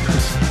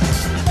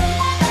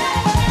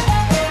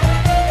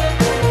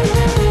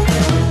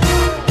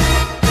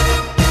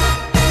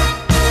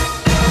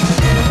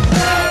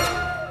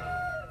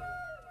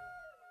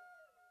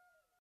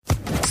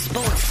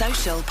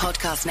 Social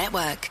Podcast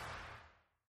Network.